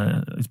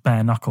 it's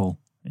bare knuckle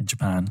in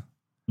Japan.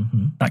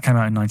 Mm-hmm. That came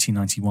out in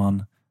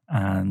 1991,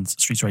 and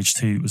Streets of Rage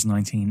 2 was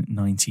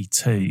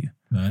 1992.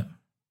 Right.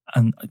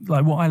 And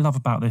like what I love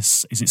about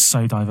this is it's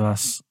so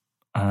diverse.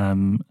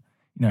 You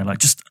know, like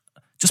just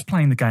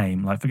playing the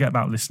game, like forget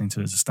about listening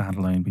to it as a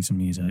standalone piece of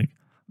music.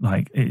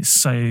 Like it's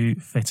so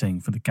fitting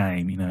for the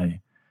game, you know.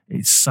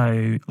 It's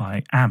so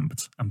like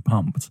amped and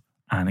pumped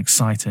and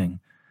exciting.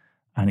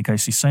 And it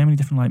goes through so many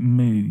different like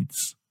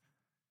moods.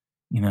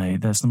 You know,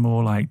 there's the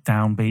more like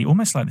downbeat,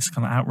 almost like this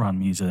kind of outrun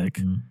music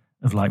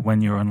of like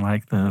when you're on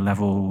like the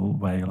level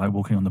where you're like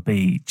walking on the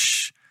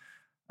beach.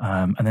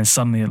 And then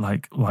suddenly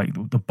like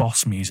the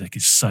boss music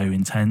is so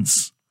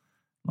intense.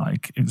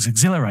 Like it's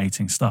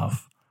exhilarating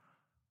stuff.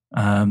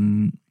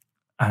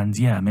 And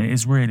yeah, I mean, it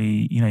is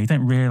really, you know, you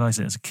don't realise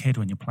it as a kid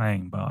when you're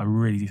playing, but I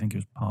really do think it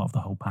was part of the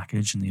whole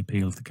package and the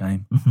appeal of the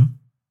game. Mm-hmm.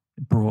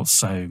 It brought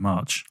so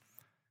much.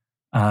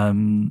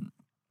 Doing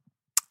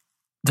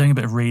a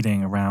bit of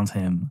reading around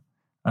him,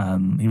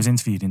 he was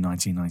interviewed in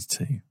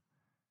 1992,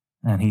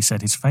 and he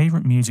said his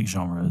favourite music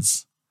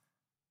genres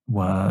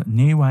were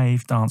new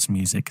wave, dance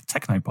music,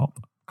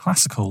 techno-pop,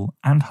 classical,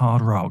 and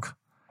hard rock.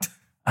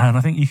 And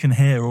I think you can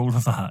hear all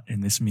of that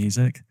in this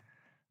music.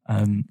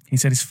 He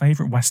said his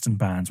favourite Western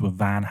bands were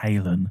Van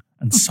Halen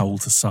and Soul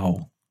to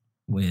Soul.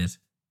 Weird.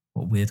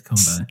 What a weird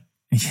combo.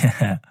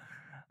 Yeah.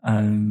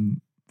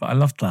 But I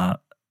loved that.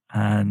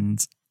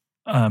 And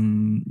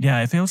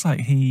yeah, it feels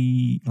like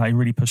he like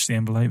really pushed the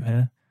envelope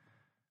here.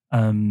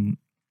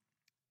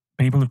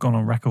 People have gone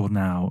on record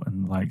now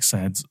and like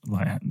said,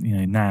 like, you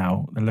know,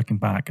 now they're looking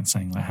back and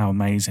saying like how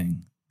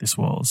amazing this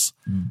was.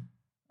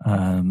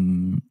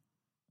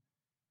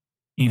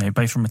 You know,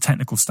 both from a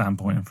technical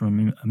standpoint and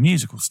from a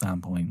musical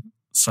standpoint.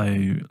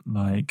 So,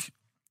 like,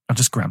 I've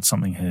just grabbed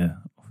something here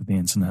off of the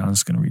internet. I'm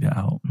just going to read it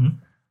out.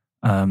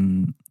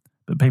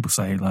 But people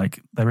say,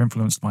 like, they're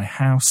influenced by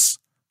house,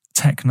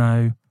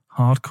 techno,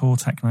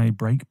 hardcore techno,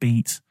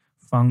 breakbeat,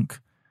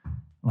 funk,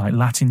 like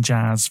Latin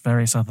jazz,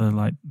 various other,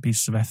 like,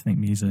 pieces of ethnic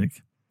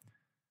music.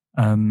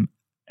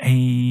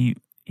 He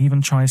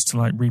even tries to,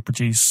 like,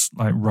 reproduce,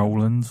 like,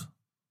 Roland,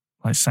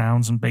 like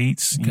sounds and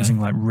beats using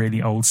like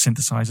really old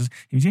synthesizers.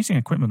 He was using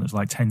equipment that's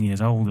like 10 years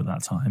old at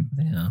that time.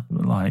 Yeah.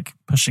 Like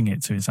pushing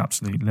it to its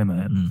absolute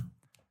limit.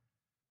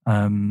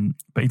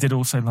 But he did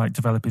also like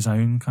develop his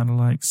own kind of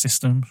like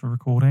system for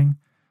recording.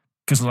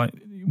 Because like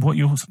what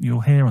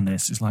you'll hear on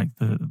this is like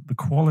the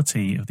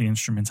quality of the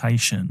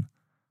instrumentation,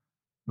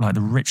 like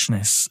the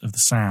richness of the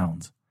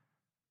sound.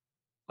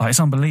 Like it's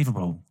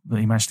unbelievable that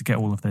he managed to get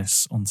all of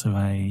this onto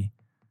like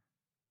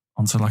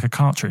a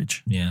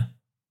cartridge. Yeah.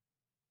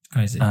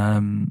 Crazy.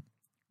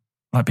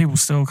 Like people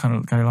still kind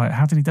of go like,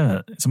 how did he do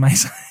it? It's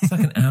amazing. It's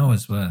like an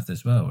hour's worth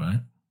as well, right?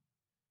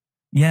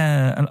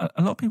 Yeah.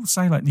 A lot of people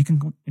say like you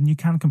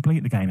can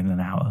complete the game in an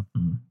hour.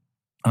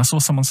 I saw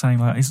someone saying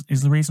like,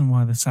 is the reason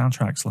why the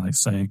soundtrack's like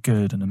so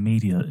good and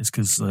immediate is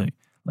because like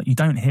you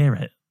don't hear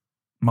it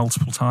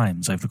multiple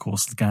times over the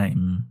course of the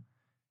game.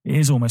 It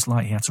is almost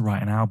like he had to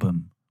write an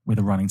album with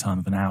a running time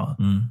of an hour.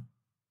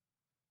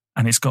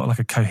 And it's got like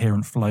a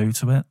coherent flow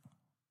to it,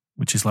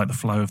 which is like the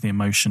flow of the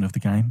emotion of the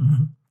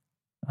game.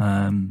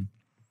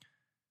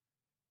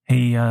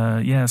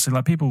 So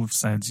like people have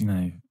said, you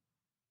know,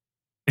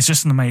 it's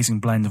just an amazing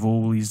blend of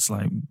all these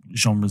like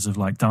genres of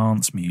like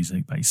dance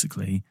music,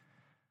 basically,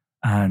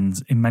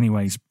 and in many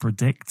ways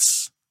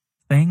predicts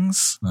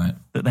things that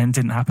then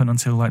didn't happen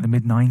until like the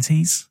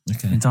mid-90s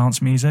in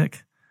dance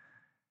music.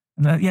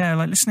 And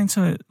like listening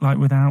to it like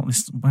without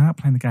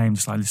playing the game,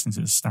 just like listening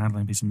to it as a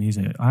standalone piece of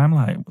music, I am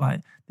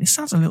like this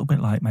sounds a little bit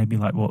like maybe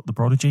like what the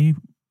Prodigy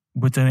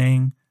were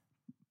doing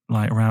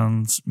like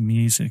around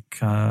music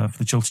for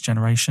the Jilted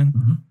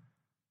Generation,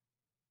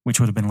 which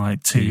would have been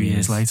like 2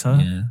 years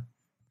later.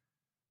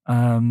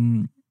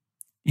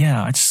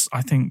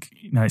 I think,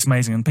 you know, it's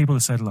amazing. And people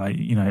have said like,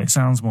 you know, it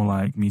sounds more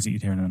like music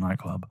you'd hear in a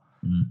nightclub.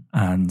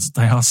 And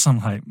they are some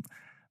like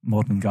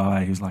modern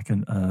guy who's like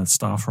a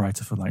staff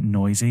writer for like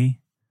Noisy.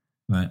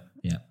 Right.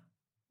 Yeah.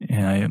 You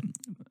know,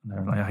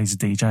 they're like, he's a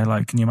DJ.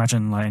 Like, can you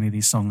imagine like any of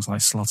these songs like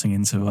slotting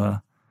into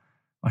a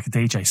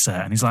DJ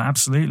set? And he's like,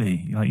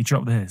 absolutely. Like, you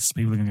drop this,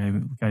 people are going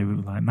to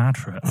go like mad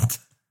for it.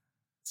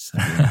 So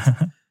weird.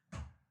 I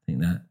think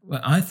that.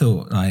 Well, I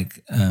thought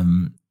like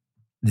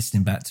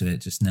listening back to it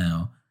just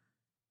now,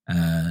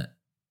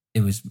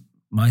 it was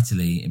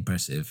mightily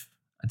impressive.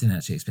 I didn't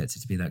actually expect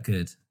it to be that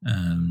good,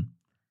 and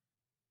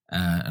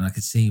I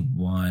could see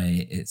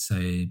why it's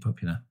so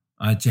popular.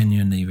 I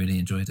genuinely really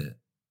enjoyed it.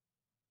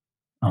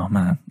 Oh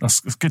man, that's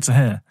good to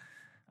hear.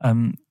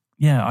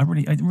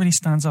 It really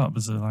stands up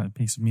as a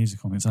piece of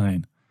music on its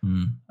own.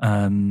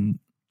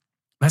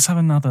 Let's have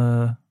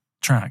another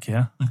track,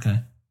 yeah? Okay.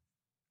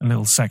 A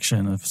little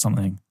section of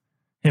something.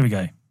 Here we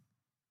go.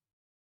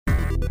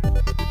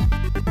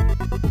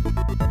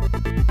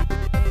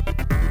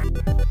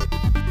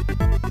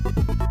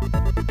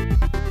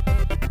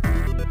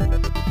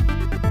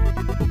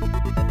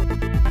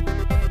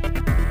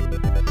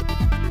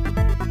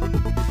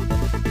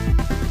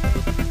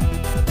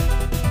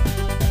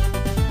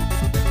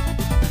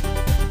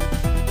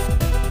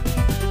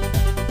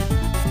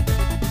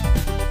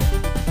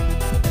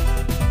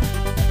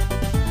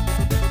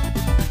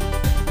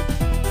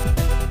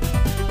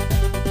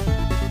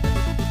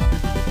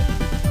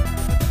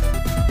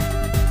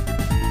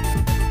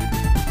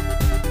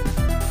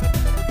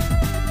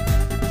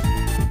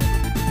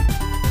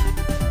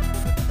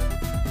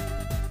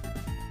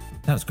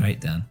 That was great,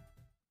 Dan.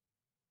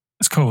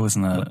 It's cool,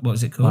 isn't it? What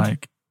is it called?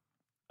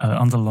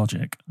 Under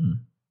Logic.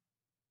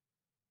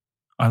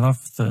 I love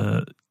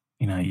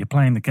you're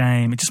playing the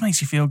game. It just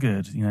makes you feel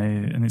good,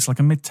 and it's like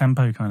a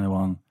mid-tempo kind of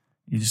one.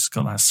 You just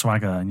got that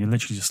swagger and you're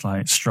literally just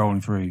like strolling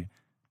through,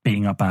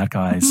 beating up bad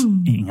guys,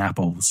 eating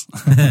apples.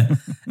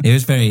 It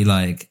was very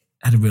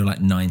had a real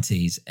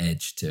 90s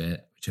edge to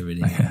it, which I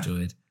really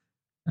enjoyed.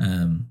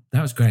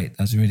 That was great.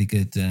 That was a really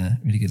good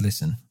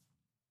listen.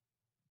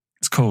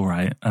 It's cool,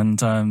 right? And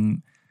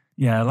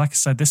like I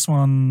said, this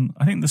one,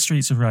 I think the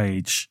Streets of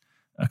Rage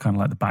are kind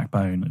of like the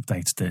backbone of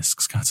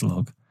Datadisc's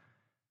catalogue.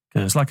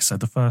 Because, like I said,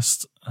 the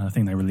first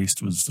thing they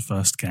released was the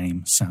first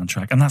game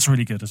soundtrack, and that's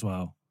really good as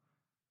well.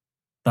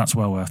 That's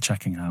well worth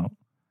checking out.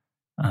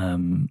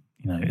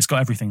 It's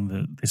got everything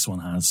that this one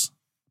has,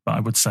 but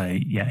I would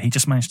say, he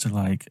just managed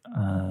to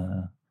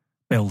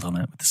build on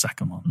it with the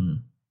second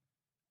one,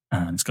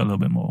 and it's got a little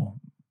bit more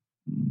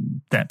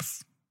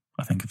depth,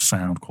 I think, of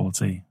sound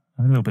quality.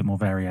 A little bit more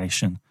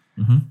variation.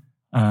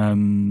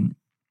 But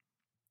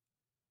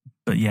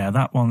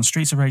that one,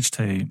 Streets of Rage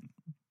 2,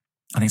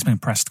 I think it's been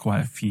pressed quite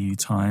a few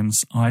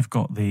times. I've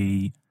got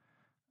the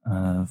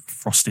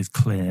Frosted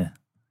Clear.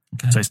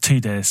 Okay. So it's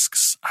 2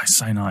 discs. Oh, it's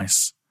so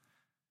nice.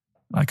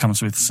 It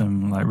comes with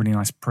some really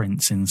nice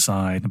prints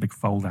inside, a big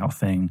fold out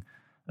thing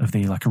of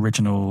the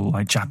original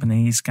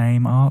Japanese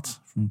game art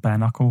from Bare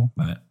Knuckle.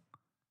 Right.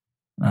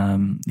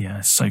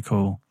 It's so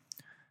cool.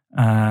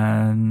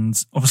 And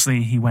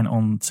obviously he went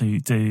on to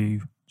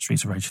do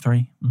Streets of Rage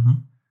 3,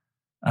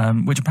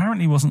 which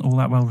apparently wasn't all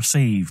that well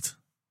received,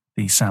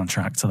 the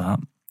soundtrack to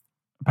that.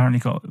 Apparently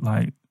got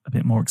a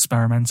bit more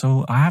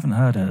experimental. I haven't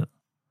heard it,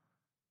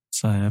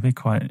 so I'd be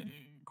quite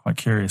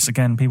curious.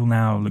 Again, people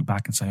now look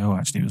back and say, oh,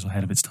 actually it was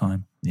ahead of its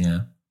time. Yeah.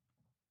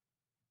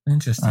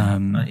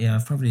 Interesting.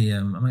 I've probably, I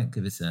might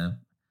give it a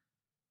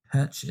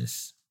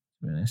purchase,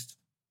 to be honest.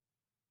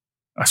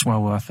 That's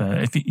well worth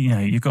it. If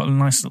you've got a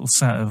nice little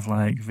set of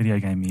video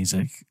game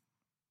music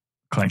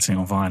collecting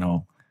on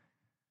vinyl,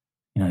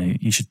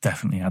 you should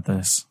definitely add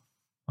this.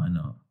 Why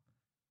not?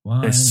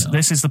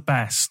 This is the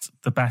best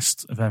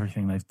of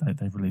everything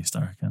they've released,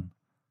 I reckon.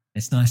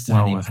 It's nice to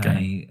only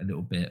pay a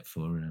little bit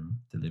for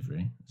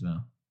delivery as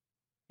well.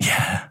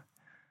 Yeah,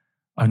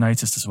 I've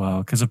noticed as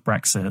well, because of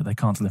Brexit, they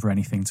can't deliver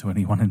anything to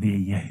anyone in the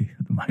EU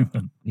at the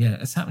moment. Yeah,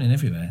 it's happening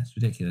everywhere. It's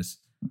ridiculous.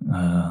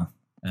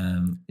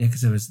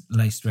 Because there was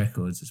Laced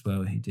Records as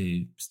well, who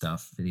do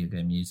stuff, video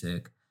game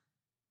music,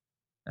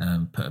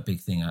 put a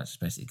big thing out just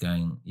basically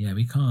going,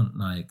 we can't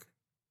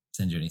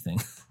send you anything.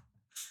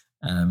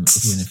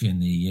 if you're in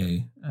the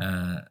EU.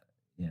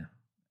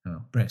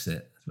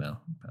 Brexit as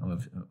well.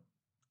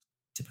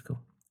 Typical.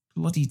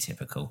 Bloody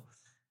typical.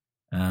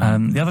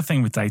 The other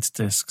thing with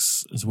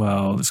Datadiscs as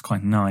well that's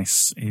quite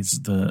nice is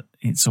that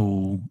it's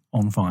all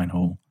on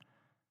vinyl.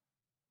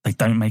 They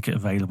don't make it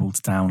available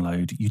to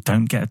download. You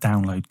don't get a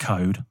download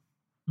code.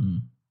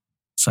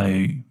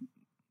 So,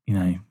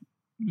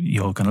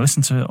 you're going to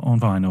listen to it on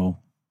vinyl,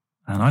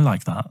 and I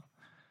like that.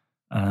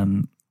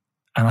 And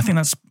I think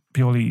that's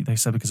purely, they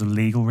said, because of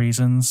legal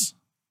reasons.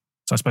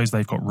 So I suppose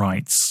they've got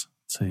rights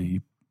to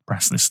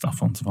press this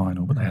stuff onto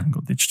vinyl, but they haven't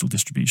got digital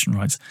distribution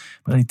rights.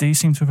 But they do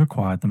seem to have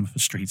acquired them for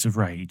Streets of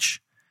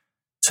Rage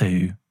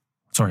 2.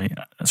 Sorry,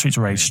 Streets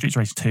of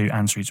Rage 2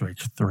 and Streets of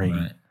Rage 3.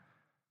 Right.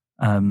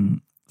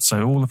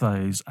 So all of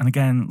those, and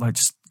again,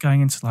 just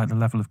going into the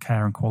level of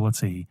care and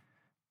quality,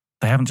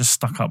 they haven't just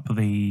stuck up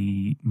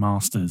the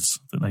masters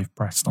that they've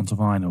pressed onto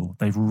vinyl.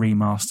 They've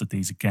remastered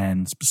these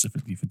again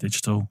specifically for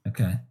digital.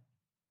 Okay.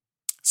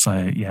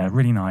 So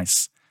really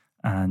nice.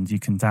 And you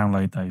can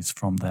download those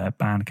from their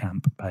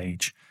Bandcamp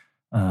page.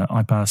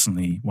 I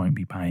personally won't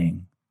be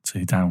paying to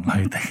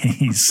download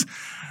these.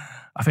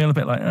 I feel a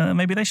bit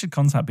maybe they should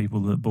contact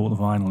people that bought the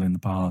vinyl in the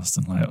past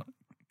and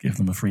give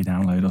them a free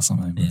download or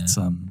something. Yeah.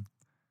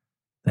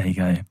 But, there you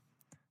go.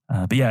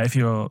 But yeah, if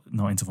you're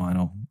not into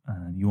vinyl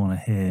and you want to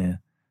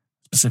hear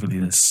specifically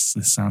this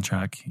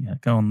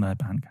soundtrack, go on their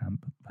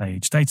Bandcamp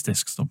page,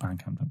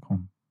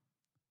 datadiscs.bandcamp.com.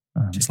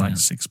 It's like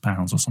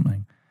 £6 or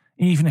something.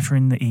 Even if you're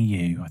in the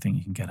EU, I think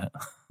you can get it.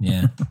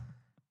 Yeah.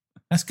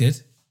 That's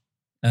good.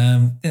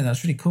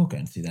 That's really cool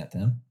going through that,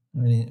 Dan. I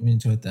really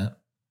enjoyed that.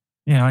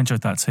 Yeah, I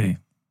enjoyed that too.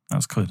 That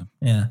was good.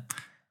 Yeah.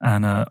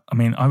 And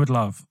I would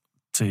love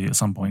to at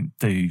some point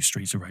do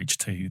Streets of Rage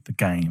 2, the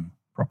game,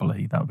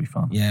 properly. That would be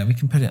fun. Yeah, we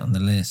can put it on the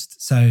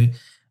list. So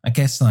I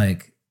guess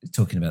like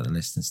talking about the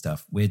list and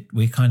stuff,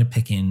 we're kind of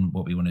picking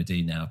what we want to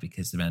do now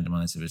because the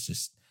randomizer was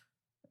just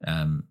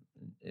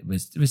it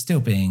was still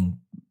being,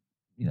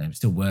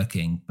 still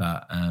working,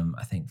 but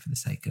I think for the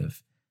sake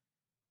of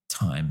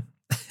time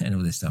and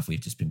all this stuff, we've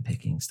just been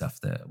picking stuff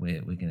that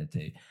we're going to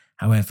do.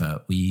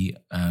 However, we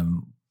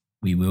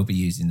will be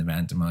using the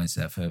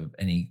randomizer for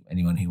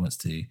anyone who wants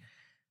to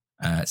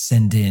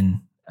send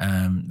in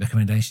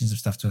recommendations of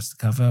stuff to us to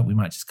cover. We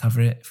might just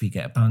cover it. If we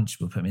get a bunch,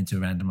 we'll put them into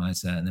a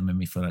randomizer, and then when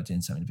we feel like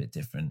doing something a bit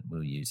different,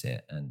 we'll use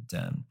it. And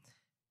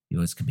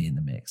yours can be in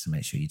the mix. So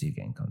make sure you do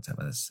get in contact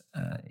with us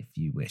if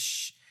you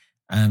wish.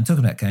 Talking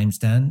about games,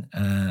 Dan,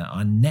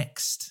 our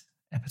next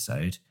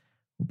episode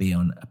will be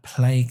on A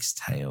Plague's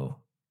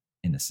Tale: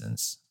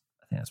 Innocence.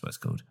 I think that's what it's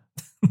called.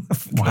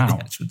 Wow.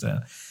 The actual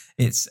title.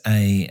 It's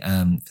a,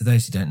 for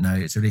those who don't know,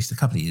 it's released a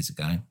couple of years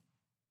ago.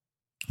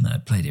 I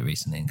played it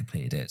recently and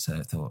completed it, so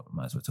I thought I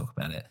might as well talk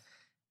about it.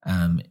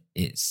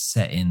 It's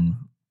set in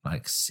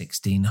like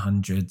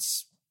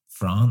 1600s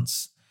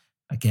France,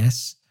 I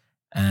guess,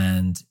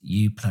 and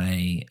you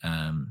play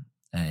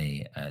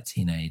a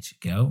teenage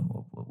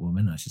girl, or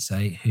woman, I should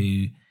say,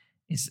 who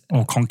is...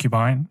 Or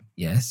concubine.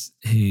 Yes,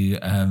 who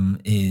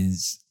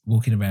is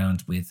walking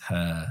around with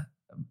her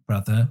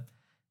brother,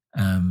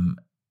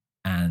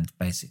 and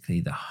basically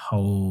the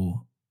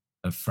whole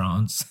of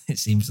France, it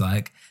seems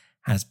like,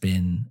 has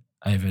been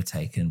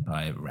overtaken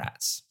by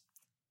rats.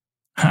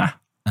 Ha!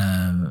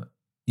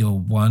 Your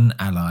one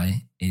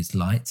ally is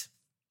light.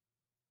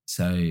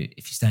 So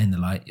if you stay in the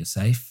light, you're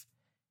safe.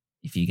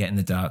 If you get in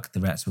the dark, the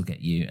rats will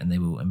get you and they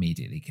will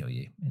immediately kill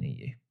you and eat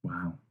you.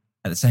 Wow.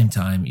 At the same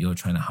time, you're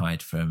trying to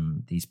hide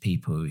from these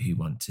people who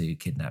want to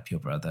kidnap your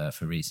brother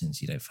for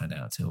reasons you don't find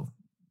out till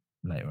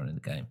later on in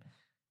the game.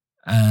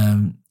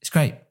 It's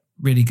great.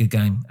 Really good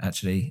game,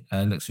 actually.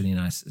 Looks really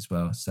nice as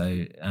well.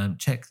 So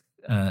check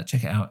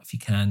it out if you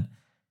can.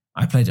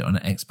 I played it on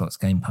an Xbox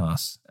Game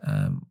Pass,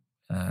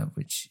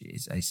 which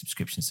is a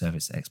subscription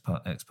service that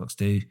Xbox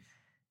do.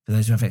 For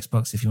those who have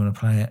Xbox, if you want to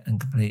play it and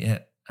complete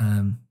it,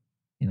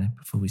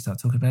 before we start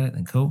talking about it,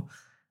 then cool.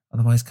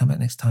 Otherwise, come back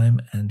next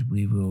time and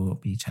we will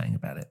be chatting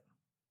about it.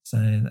 So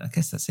I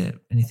guess that's it.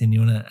 Anything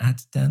you want to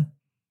add, Dan?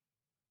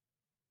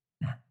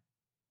 Nah.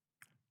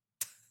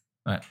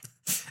 All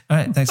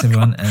right. Thanks,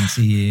 everyone, and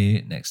see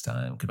you next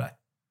time. Goodbye.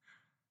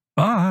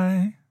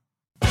 Bye.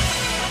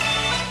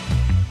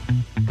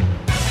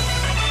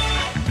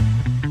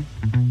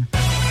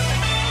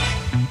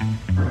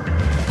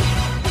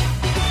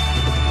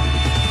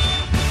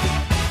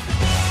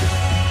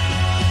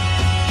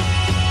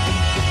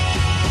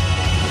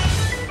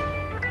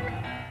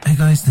 Hey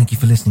guys, thank you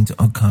for listening to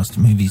Oddcast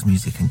Movies,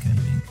 Music and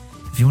Gaming.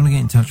 If you want to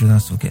get in touch with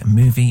us or get a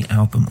movie,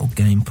 album or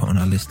game put on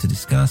our list to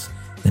discuss,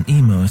 then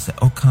email us at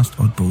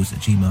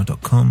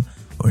oddcastoddballs@gmail.com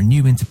or a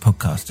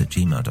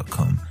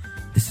newwinterpodcast@gmail.com.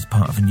 This is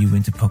part of a New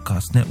Winter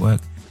Podcast network,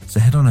 so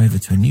head on over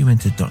to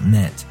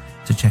newwinter.net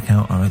to check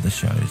out our other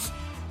shows.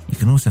 You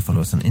can also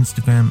follow us on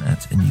Instagram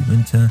at A New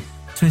Winter,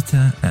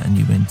 Twitter at A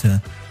New Winter,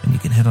 and you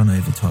can head on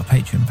over to our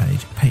Patreon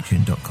page,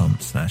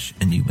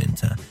 patreon.com/A New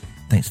Winter.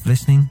 Thanks for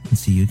listening and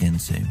see you again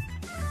soon.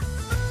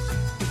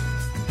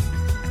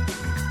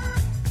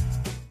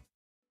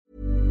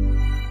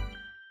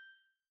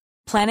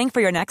 Planning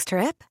for your next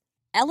trip?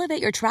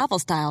 Elevate your travel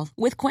style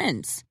with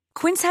Quince.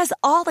 Quince has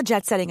all the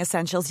jet-setting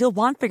essentials you'll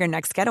want for your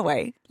next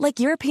getaway, like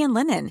European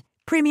linen,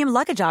 premium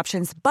luggage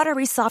options,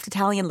 buttery soft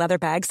Italian leather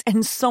bags,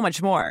 and so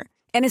much more.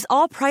 And is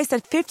all priced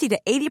at 50 to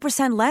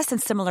 80% less than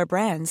similar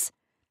brands.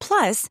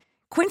 Plus,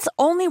 Quince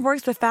only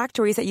works with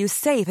factories that use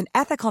safe and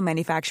ethical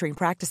manufacturing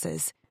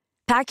practices.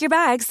 Pack your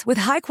bags with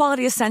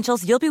high-quality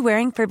essentials you'll be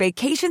wearing for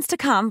vacations to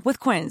come with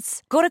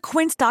Quince. Go to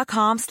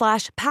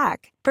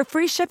quince.com/pack for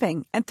free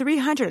shipping and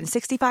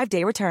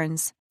 365-day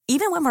returns.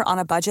 Even when we're on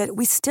a budget,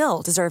 we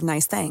still deserve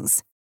nice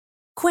things.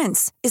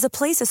 Quince is a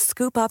place to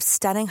scoop up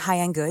stunning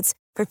high-end goods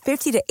for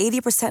 50 to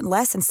 80%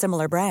 less than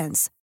similar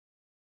brands.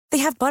 They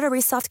have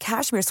buttery soft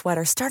cashmere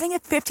sweaters starting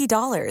at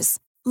 $50,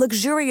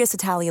 luxurious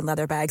Italian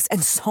leather bags,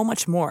 and so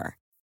much more.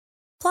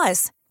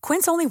 Plus,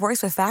 Quince only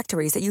works with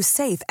factories that use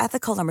safe,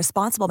 ethical, and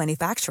responsible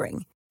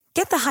manufacturing.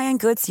 Get the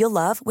high-end goods you'll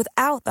love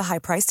without the high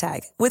price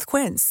tag with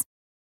Quince.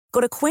 Go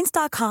to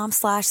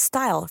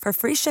quince.com/style for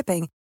free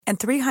shipping and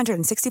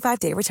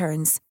 365-day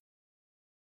returns.